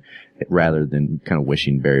this year rather than kind of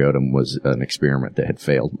wishing Barry Odom was an experiment that had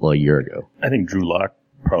failed a year ago. I think Drew Lock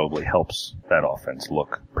probably helps that offense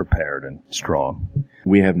look prepared and strong.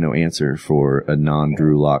 We have no answer for a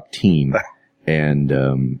non-Drew Lock team.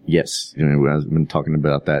 And, yes, I've been talking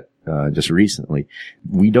about that, just recently.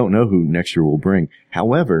 We don't know who next year will bring.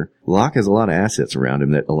 However, Locke has a lot of assets around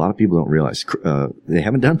him that a lot of people don't realize. They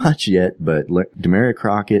haven't done much yet, but Demaria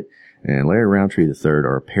Crockett and Larry Roundtree III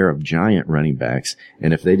are a pair of giant running backs.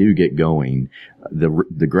 And if they do get going,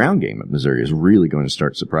 the ground game at Missouri is really going to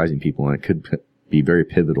start surprising people, and it could be very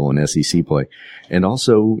pivotal in SEC play. And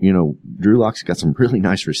also, Drew Lock's got some really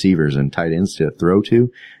nice receivers and tight ends to throw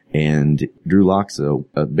to. And Drew Lock's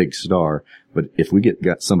a big star, but if we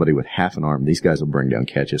got somebody with half an arm, these guys will bring down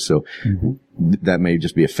catches. So that may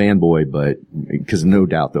just be a fanboy, but because no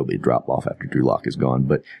doubt there'll be a drop off after Drew Lock is gone.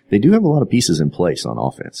 But they do have a lot of pieces in place on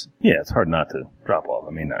offense. Yeah, it's hard not to drop off.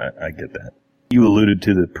 I mean, I get that. You alluded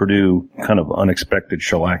to the Purdue kind of unexpected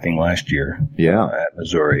shellacking last year at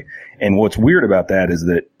Missouri. And what's weird about that is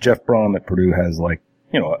that Jeff Brom at Purdue has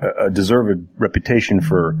a deserved reputation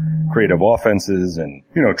for creative offenses and,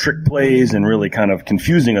 trick plays and really kind of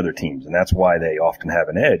confusing other teams. And that's why they often have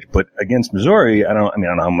an edge. But against Missouri, I don't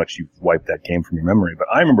know how much you've wiped that game from your memory, but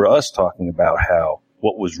I remember us talking about how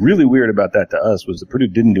what was really weird about that to us was that Purdue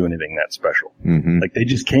didn't do anything that special. Mm-hmm. Like they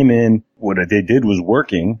just came in, what they did was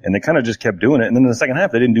working, and they kind of just kept doing it. And then in the second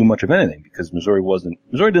half, they didn't do much of anything because Missouri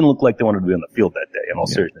didn't look like they wanted to be on the field that day. In all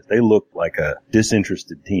seriousness, they looked like a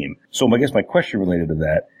disinterested team. So I guess my question related to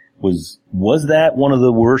that was that one of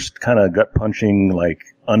the worst kind of gut punching,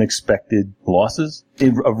 unexpected losses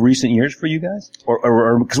of recent years for you guys?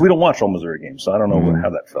 Or because we don't watch all Missouri games, so I don't know how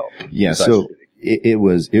that felt. Yeah, so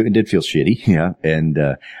it did feel shitty, yeah. And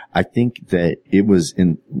I think that there was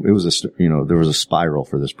a spiral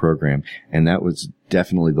for this program, and that was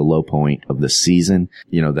definitely the low point of the season.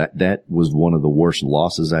 That was one of the worst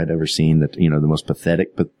losses I'd ever seen, the most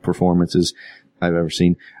pathetic performances I've ever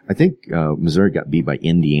seen. I think Missouri got beat by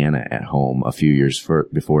Indiana at home a few years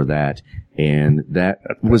before that, and that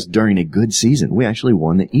was during a good season. We actually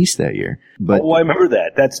won the East that year. But I remember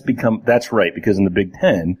that. That's right, because in the Big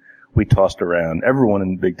Ten, everyone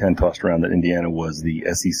in the Big Ten tossed around that Indiana was the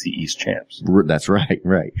SEC East champs. That's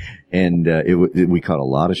right. And we caught a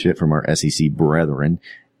lot of shit from our SEC brethren.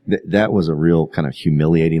 That was a real kind of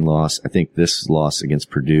humiliating loss. I think this loss against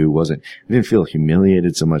Purdue we didn't feel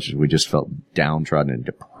humiliated so much as we just felt downtrodden and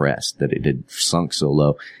depressed that it had sunk so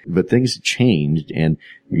low. But things changed, and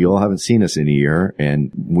you all haven't seen us in a year,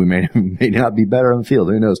 and we may not be better on the field.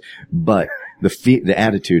 Who knows? But the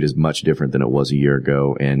attitude is much different than it was a year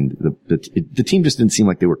ago, and the team just didn't seem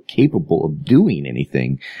like they were capable of doing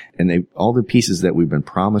anything. And all the pieces that we've been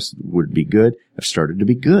promised would be good have started to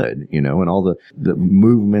be good, and all the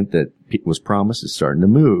movement that was promised is starting to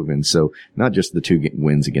move. And so not just the 2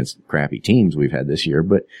 wins against crappy teams we've had this year,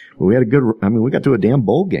 but we had we got to a damn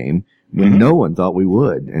bowl game when no one thought we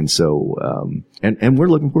would. And so, and we're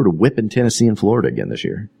looking forward to whipping Tennessee and Florida again this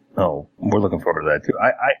year. Oh, we're looking forward to that too.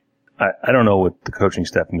 I don't know what the coaching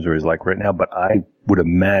staff in Missouri is like right now, but I would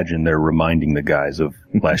imagine they're reminding the guys of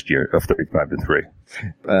last year of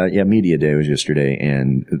 35-3. Yeah, media day was yesterday,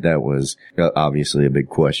 and that was obviously a big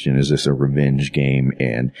question. Is this a revenge game?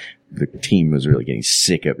 And the team was really getting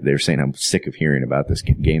sick of it. They were saying how sick of hearing about this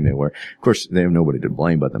game they were. Of course, they have nobody to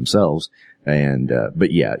blame but themselves. And,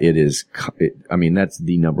 but yeah, that's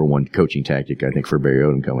the number one coaching tactic, I think, for Barry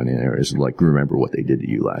Odom coming in there is remember what they did to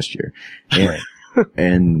you last year.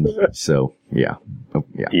 And so, yeah.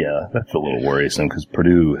 Yeah, that's a little worrisome because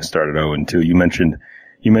Purdue started 0-2. You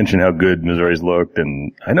mentioned how good Missouri's looked,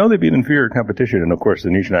 and I know they beat inferior competition. And of course,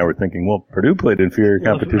 Anish and I were thinking, well, Purdue played inferior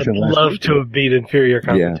competition last week. I'd love to have beat inferior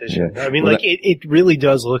competition. Yeah. I mean, it really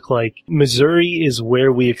does look like Missouri is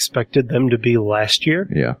where we expected them to be last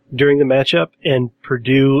year during the matchup, and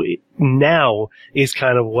Purdue now is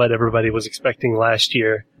kind of what everybody was expecting last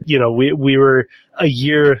year. We were a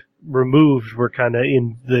year removed. We're kind of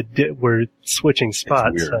we're switching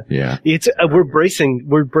spots. We're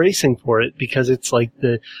bracing for it because it's like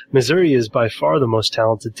Missouri is by far the most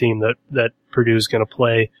talented team that Purdue's going to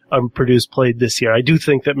play. Purdue's played this year. I do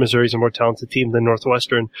think that Missouri's a more talented team than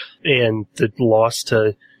Northwestern, and the loss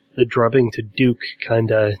to the drubbing to Duke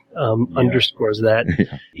kind of underscores that.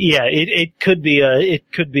 It could be a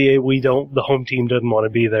the home team doesn't want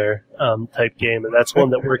to be there type game, and that's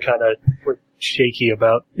one that we're shaky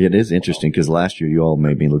about. It is interesting because last year you all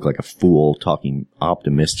made me look like a fool talking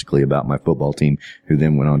optimistically about my football team, who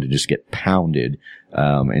then went on to just get pounded.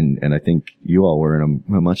 And I think you all were in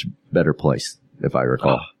a much better place, if I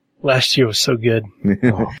recall. Last year was so good.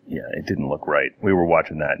 Oh, yeah, it didn't look right. We were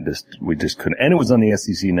watching that and we just couldn't. And it was on the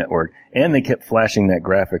SEC network. And they kept flashing that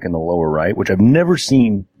graphic in the lower right, which I've never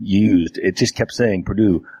seen used. It just kept saying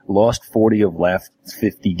Purdue lost 40 of last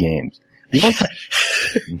 50 games. They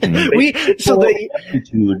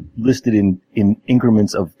aptitude listed in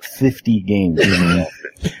increments of 50 games.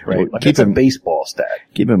 Right? Like it's a baseball stat.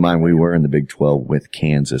 Keep in mind we were in the Big 12 with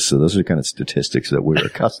Kansas, so those are kind of statistics that we're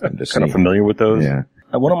accustomed to seeing. Kind of familiar with those? Yeah.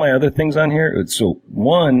 One of my other things on here, so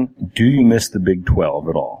one, do you miss the Big 12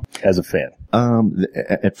 at all as a fan?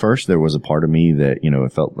 At first there was a part of me that,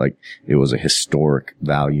 it felt like it was a historic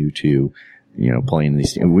value to, playing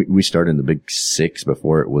these teams. We started in the Big 6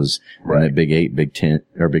 before it was in the Big 8, Big 10,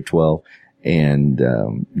 or Big 12. And,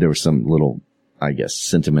 there was some little, I guess,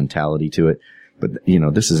 sentimentality to it. But,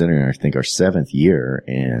 this is entering, I think, our 7th year.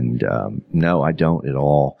 And, no, I don't at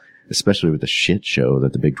all, especially with the shit show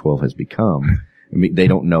that the Big 12 has become. I mean, they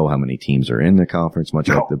don't know how many teams are in the conference, much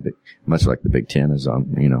like the Big 10 is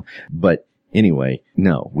on, But anyway,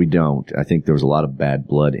 no, we don't. I think there was a lot of bad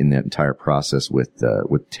blood in that entire process with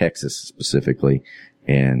Texas specifically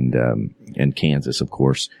and Kansas, of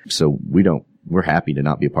course. So we're happy to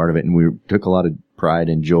not be a part of it. And we took a lot of pride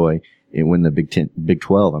and joy in when the Big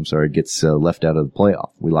 12 gets left out of the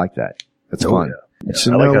playoff. We like that. That's fun. Yeah. Yeah,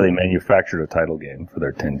 so I like how they manufactured a title game for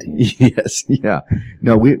their 10 teams. Yes, yeah.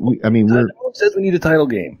 No, no one says we need a title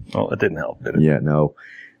game. Oh, that didn't help, did it? Yeah, no.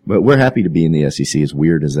 But we're happy to be in the SEC, as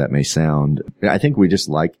weird as that may sound. I think we just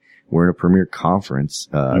we're in a premier conference,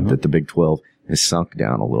 that the Big 12 has sunk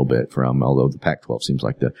down a little bit from, although the Pac-12 seems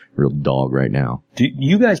like the real dog right now.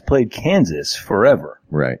 You guys played Kansas forever.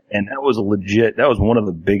 Right. And that was that was one of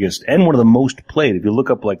the biggest and one of the most played. If you look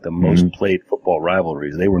up the most played football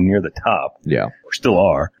rivalries, they were near the top. Yeah. Or still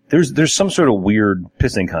are. There's some sort of weird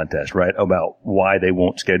pissing contest, right? About why they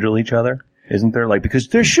won't schedule each other. Isn't there? Because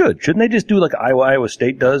there shouldn't they just do like Iowa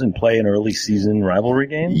State does and play an early season rivalry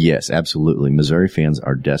game? Yes, absolutely. Missouri fans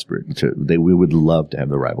are desperate we would love to have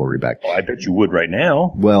the rivalry back. Oh, I bet you would right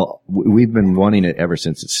now. Well, we've been wanting it ever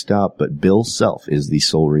since it stopped, but Bill Self is the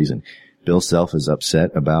sole reason. Bill Self is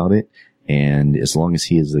upset about it, and as long as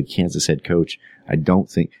he is the Kansas head coach, I don't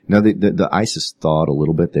think. Now the ice has thawed a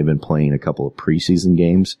little bit. They've been playing a couple of preseason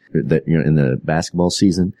games that in the basketball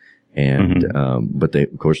season. And, but they,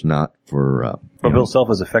 of course, not for, Bill Self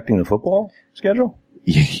is affecting the football schedule?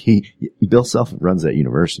 Bill Self runs that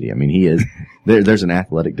university. I mean, he is, there's an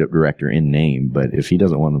athletic director in name, but if he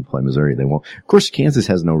doesn't want them to play Missouri, they won't. Of course, Kansas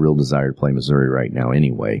has no real desire to play Missouri right now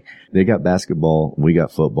anyway. They got basketball, we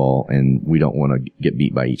got football, and we don't want to get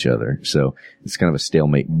beat by each other. So it's kind of a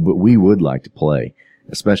stalemate, but we would like to play,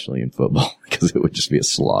 especially in football, because it would just be a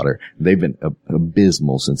slaughter. They've been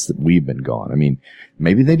abysmal since we've been gone. I mean,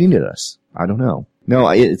 maybe they needed us. I don't know. No,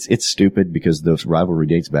 it's stupid because the rivalry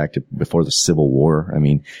dates back to before the Civil War. I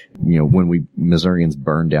mean, when Missourians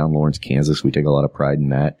burned down Lawrence, Kansas, we take a lot of pride in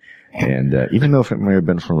that. And, even though it may have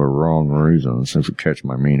been for the wrong reasons, if you catch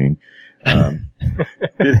my meaning, the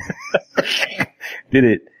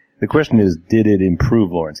question is, did it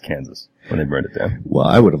improve Lawrence, Kansas when they burned it down? Well,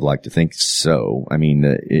 I would have liked to think so. I mean,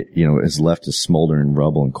 it's left as smoldering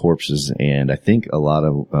rubble and corpses, and I think a lot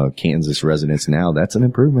of Kansas residents now, that's an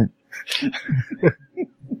improvement. A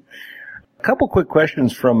couple quick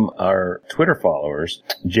questions from our Twitter followers.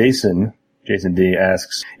 Jason D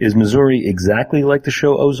asks, is Missouri exactly like the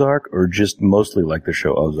show Ozark or just mostly like the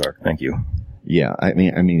show Ozark? Thank you. Yeah, I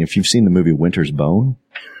mean, if you've seen the movie Winter's Bone,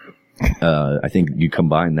 I think you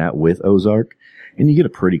combine that with Ozark and you get a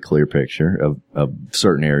pretty clear picture of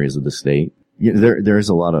certain areas of the state. There is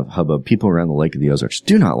a lot of hubbub. People around the Lake of the Ozarks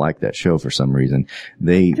do not like that show for some reason.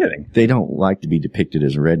 They don't like to be depicted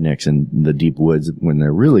as rednecks in the deep woods when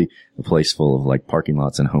they're really a place full of parking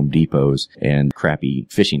lots and Home Depots and crappy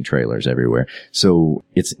fishing trailers everywhere. So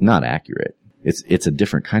it's not accurate. It's a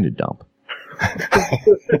different kind of dump.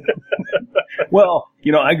 Well,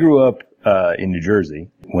 I grew up in New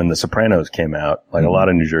Jersey when The Sopranos came out. A lot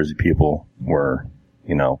of New Jersey people were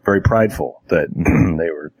very prideful that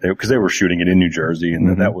because they were shooting it in New Jersey,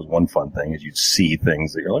 and that was one fun thing is you'd see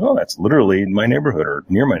things that you're like, oh, that's literally in my neighborhood or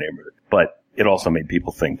near my neighborhood. But it also made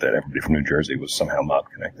people think that everybody from New Jersey was somehow mob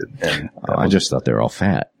connected. And I just thought they were all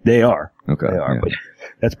fat. They are. Okay. They are, yeah. But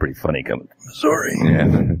that's pretty funny coming from Missouri.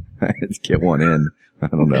 Yeah. Let's get one in. I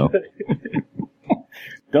don't know.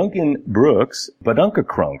 Duncan Brooks, Badunka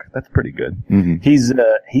Crunk. That's pretty good. Mm-hmm.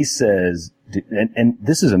 He says, and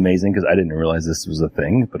this is amazing because I didn't realize this was a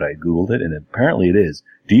thing, but I Googled it and apparently it is.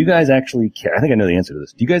 Do you guys actually care? I think I know the answer to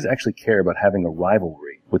this. Do you guys actually care about having a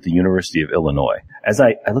rivalry with the University of Illinois. As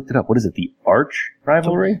I looked it up, what is it? The Arch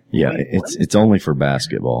rivalry? Yeah, it's only for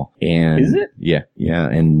basketball. And is it? Yeah,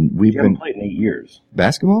 and we haven't played in 8 years.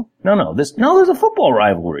 Basketball? No, there's a football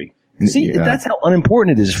rivalry. See, that's how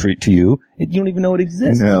unimportant it is to you. You don't even know it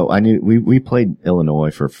exists. No, I knew we played Illinois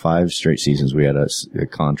for 5 straight seasons. We had a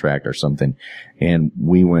contract or something, and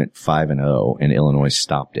we went 5-0, and Illinois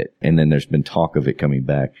stopped it. And then there's been talk of it coming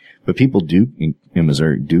back. But people in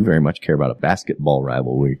Missouri do very much care about a basketball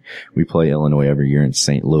rivalry. We play Illinois every year in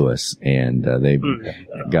St. Louis, and they've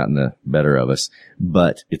gotten the better of us.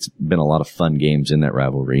 But it's been a lot of fun games in that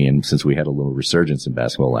rivalry. And since we had a little resurgence in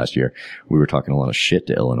basketball last year, we were talking a lot of shit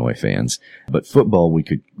to Illinois fans. But football,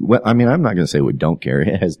 I'm not going to say we don't care.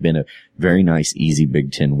 It has been a very nice, easy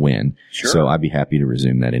Big Ten win. Sure. So I'd be happy to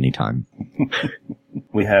resume that anytime.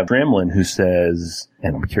 We have Bramlin who says,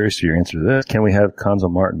 and I'm curious to your answer to this, can we have Conzo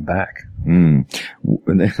Martin back?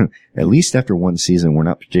 At least after one season, we're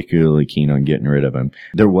not particularly keen on getting rid of him.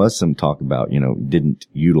 There was some talk about, didn't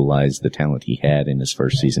utilize the talent he had in his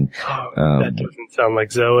first season. That doesn't sound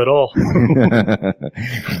like Zoe at all.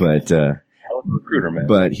 But, recruiter, man.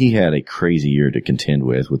 But he had a crazy year to contend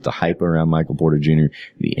with the hype around Michael Porter Jr.,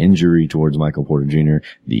 the injury towards Michael Porter Jr.,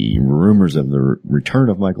 the rumors of the return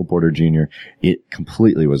of Michael Porter Jr. It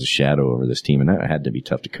completely was a shadow over this team, and that had to be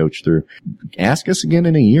tough to coach through. Ask us again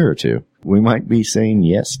in a year or two. We might be saying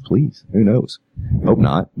yes, please. Who knows? Hope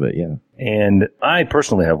not, but yeah. And I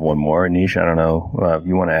personally have one more. Anish, I don't know if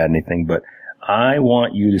you want to add anything, but I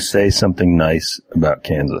want you to say something nice about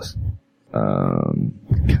Kansas.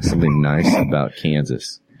 Something nice about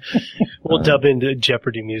Kansas. We'll dub into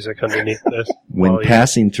Jeopardy music underneath this. When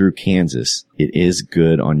passing through Kansas, it is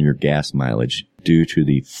good on your gas mileage due to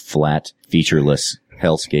the flat, featureless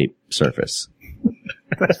hellscape surface.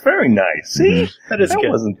 That's very nice. See? That is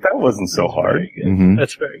good. That wasn't so hard. Mm-hmm.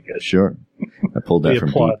 That's very good. Sure. I pulled that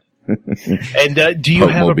from deep. And do you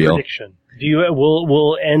have a prediction?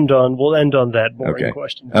 We'll end on that boring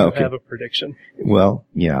question. Do you have a prediction? Well,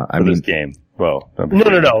 yeah, I mean, this game. Well,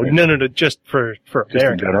 no, just for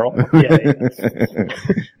America. In general.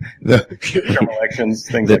 The elections,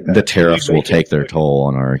 things like that. The tariffs will take their toll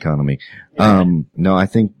on our economy. No, I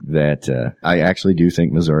think that I actually do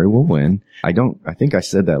think Missouri will win. I think I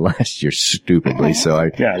said that last year stupidly, so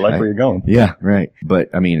I like where you're going. Yeah, right.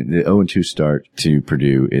 But I mean, the 0-2 start to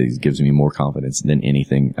Purdue gives me more confidence than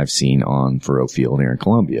anything I've seen on Furrow Field here in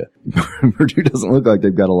Columbia. Purdue doesn't look like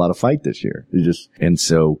they've got a lot of fight this year. And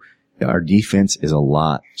so our defense is a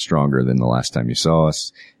lot stronger than the last time you saw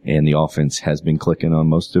us, and the offense has been clicking on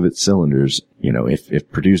most of its cylinders.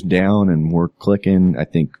 If Purdue's down and we're clicking, I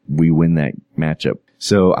think we win that matchup.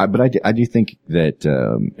 So, but I do think that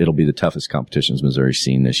it'll be the toughest competitions Missouri's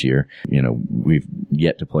seen this year. We've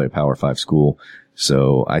yet to play a Power 5 school.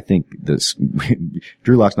 So I think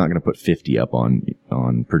Drew Lock's not going to put 50 up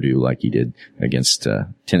on Purdue like he did against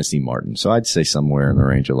Tennessee Martin. So I'd say somewhere in the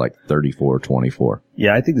range of like 34-24.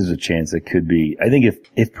 Yeah, I think there's a chance it could be. I think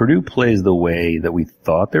if Purdue plays the way that we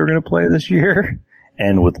thought they were going to play this year,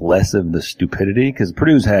 and with less of the stupidity, because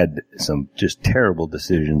Purdue's had some just terrible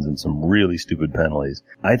decisions and some really stupid penalties.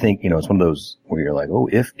 I think, it's one of those where you're like, oh,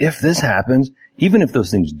 if this happens, even if those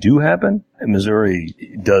things do happen, Missouri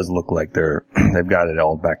does look like they've got it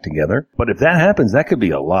all back together. But if that happens, that could be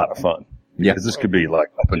a lot of fun. Yeah, because this could be like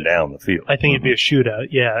up and down the field. I think it'd be a shootout.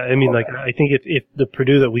 Yeah, I mean, I think if the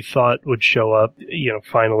Purdue that we thought would show up,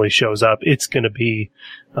 finally shows up, it's going to be.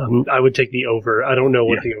 I would take the over. I don't know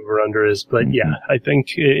what the over under is, but I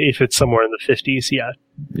think if it's somewhere in the 50s, yeah.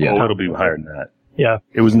 It'll be higher than that. Yeah,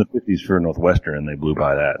 it was in the 50s for Northwestern, and they blew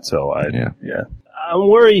by that. So I'm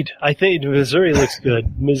worried. I think Missouri looks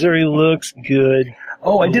good. Missouri looks good.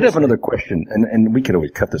 Oh, I did have another question, and we could always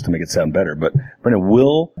cut this to make it sound better, but Brendan,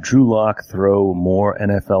 will Drew Lock throw more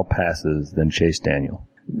NFL passes than Chase Daniel?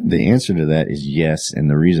 The answer to that is yes, and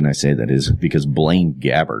the reason I say that is because Blaine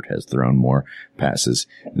Gabbert has thrown more passes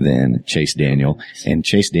than Chase Daniel, and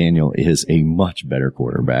Chase Daniel is a much better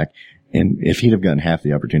quarterback. And if he'd have gotten half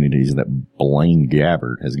the opportunities that Blaine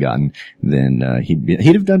Gabbert has gotten, then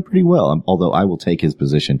he'd have done pretty well. Although I will take his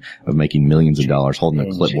position of making millions of dollars holding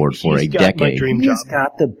a clipboard for a decade. He's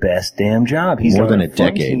got the best damn job. He's more than a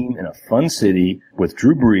decade team in a fun city with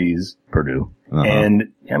Drew Brees, Purdue,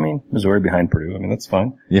 and Missouri behind Purdue. I mean, that's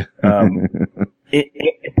fine. Yeah. But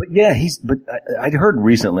I'd heard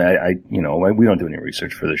recently. We don't do any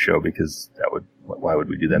research for the show because why would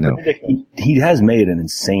we do that? No. But he has made an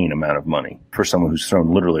insane amount of money for someone who's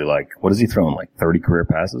thrown literally what has he thrown? Like 30 career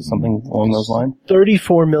passes, something along those lines?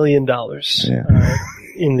 $34 million.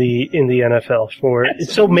 In the NFL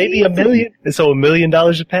maybe $1 million. So $1 million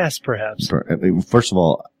a pass, perhaps. First of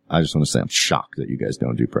all, I just want to say I'm shocked that you guys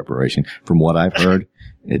don't do preparation. From what I've heard,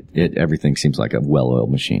 everything seems like a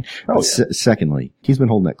well-oiled machine. Oh, Secondly, he's been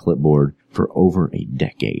holding that clipboard for over a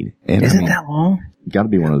decade. And Isn't that long? Got to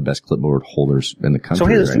be one of the best clipboard holders in the country. So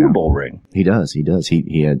he has a right Super now. Bowl ring. He does. He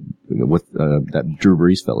had with that Drew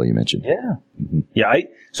Brees fellow you mentioned. Yeah. Mm-hmm. Yeah.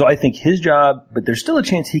 So I think his job, but there's still a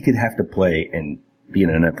chance he could have to play and be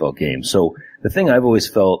in an NFL game. So the thing I've always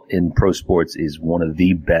felt in pro sports is one of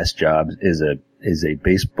the best jobs is a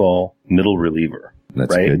baseball middle reliever.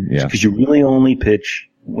 That's right? good. Yeah. Because you really only pitch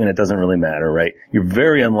when it doesn't really matter, right? You're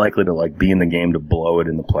very unlikely to be in the game to blow it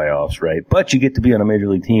in the playoffs, right? But you get to be on a major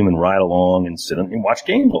league team and ride along and sit and watch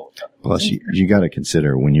games all the time. Plus, you got to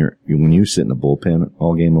consider when you sit in the bullpen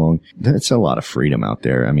all game long, that's a lot of freedom out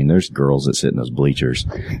there. I mean, there's girls that sit in those bleachers,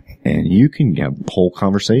 and you can have whole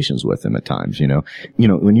conversations with them at times. You know,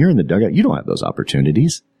 when you're in the dugout, you don't have those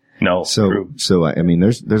opportunities. No, true. So I mean,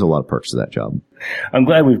 there's a lot of perks to that job. I'm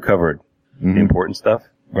glad we've covered the important stuff.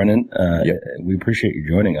 Brendan, we appreciate you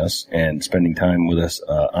joining us and spending time with us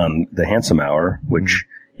on the Handsome Hour, which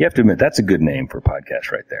you have to admit, that's a good name for a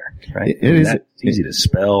podcast right there, right? It is. It's easy to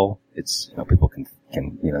spell. It's, people can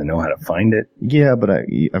know how to find it. Yeah, but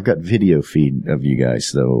I've got video feed of you guys,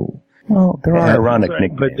 so. Well, there are ironic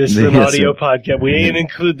nicknames. But this is an audio podcast. We ain't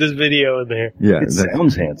include this video in there. Yeah. It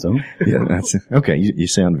sounds handsome. Yeah, that's okay. You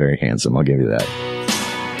sound very handsome. I'll give you that.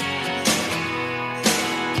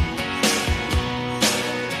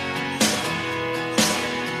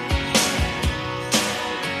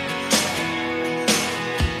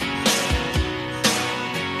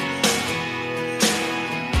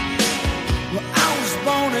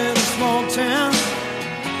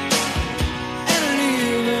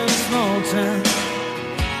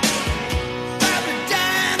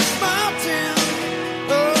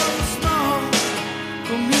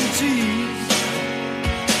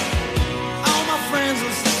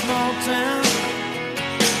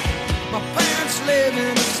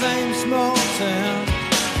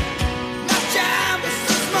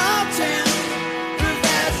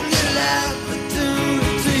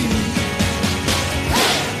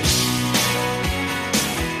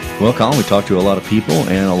 Well, Colin, we talked to a lot of people,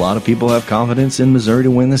 and a lot of people have confidence in Missouri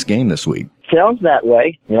to win this game this week. Sounds that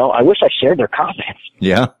way. I wish I shared their confidence.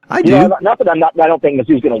 Yeah, I do. Not that I don't think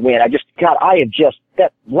Mizzou's going to win.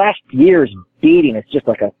 That last year's beating is just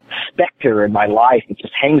like a specter in my life. It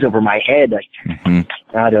just hangs over my head.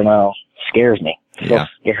 I don't know. Scares me. It's so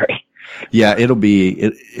scary. Yeah, there'll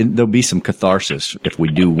be some catharsis if we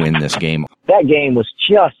do win this game. That game was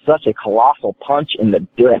just such a colossal punch in the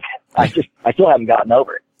dick. I still haven't gotten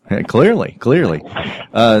over it. Clearly.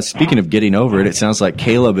 Speaking of getting over it, it sounds like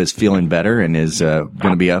Caleb is feeling better and is going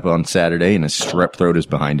to be up on Saturday, and his strep throat is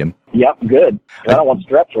behind him. Yep, good. I don't want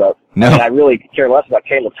strep throat. No. I really care less about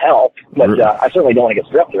Caleb's health, but I certainly don't want to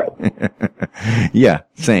get strep throat. Yeah,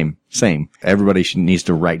 same. Everybody needs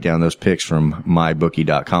to write down those picks from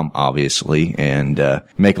mybookie.com, obviously, and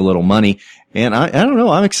make a little money. And I don't know,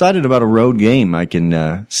 I'm excited about a road game. I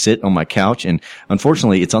can sit on my couch, and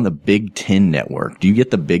unfortunately, it's on the Big Ten Network. Do you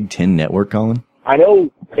get the Big Ten Network, Colin? I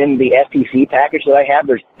know in the SEC package that I have,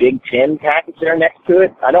 there's Big Ten package there next to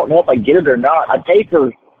it. I don't know if I get it or not. I pay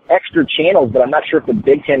for extra channels, but I'm not sure if the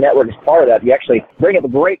Big Ten Network is part of that. You actually bring up a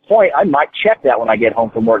great point. I might check that when I get home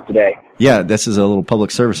from work today. Yeah, this is a little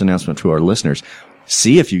public service announcement to our listeners.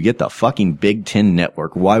 See if you get the fucking Big Ten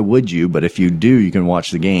Network. Why would you? But if you do, you can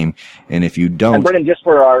watch the game. And if you don't... And Brendan, just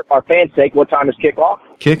for our fans' sake, what time is kickoff?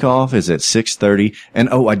 Kickoff is at 6:30. And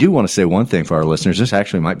I do want to say one thing for our listeners. This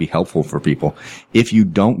actually might be helpful for people. If you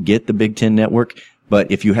don't get the Big Ten Network,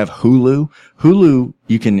 but if you have Hulu,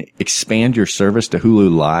 you can expand your service to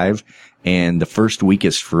Hulu Live, and the first week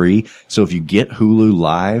is free. So if you get Hulu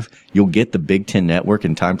Live, you'll get the Big Ten Network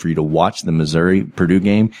in time for you to watch the Missouri-Purdue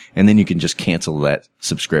game, and then you can just cancel that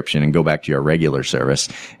subscription and go back to your regular service.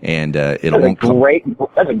 And that's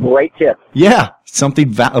a great tip. Yeah,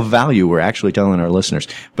 something of value we're actually telling our listeners.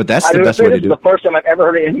 But that's the best way to do it. This is the first time I've ever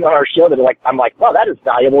heard anything on our show that I'm like, wow, that is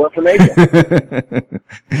valuable information.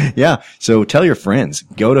 Yeah, so tell your friends.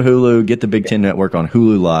 Go to Hulu, get the Big Ten Network on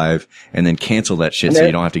Hulu Live, and then cancel that shit so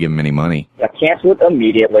you don't have to give them any money. Yeah, cancel it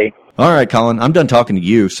immediately. All right, Colin, I'm done talking to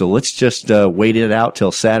you, so let's just wait it out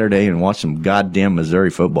till Saturday and watch some goddamn Missouri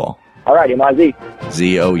football. All right, M-I-Z.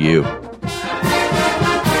 Z-O-U.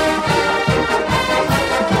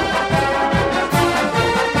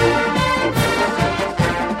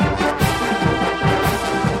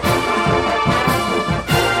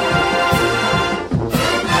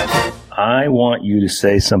 I want you to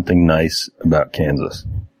say something nice about Kansas.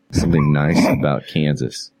 Something nice about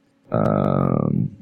Kansas.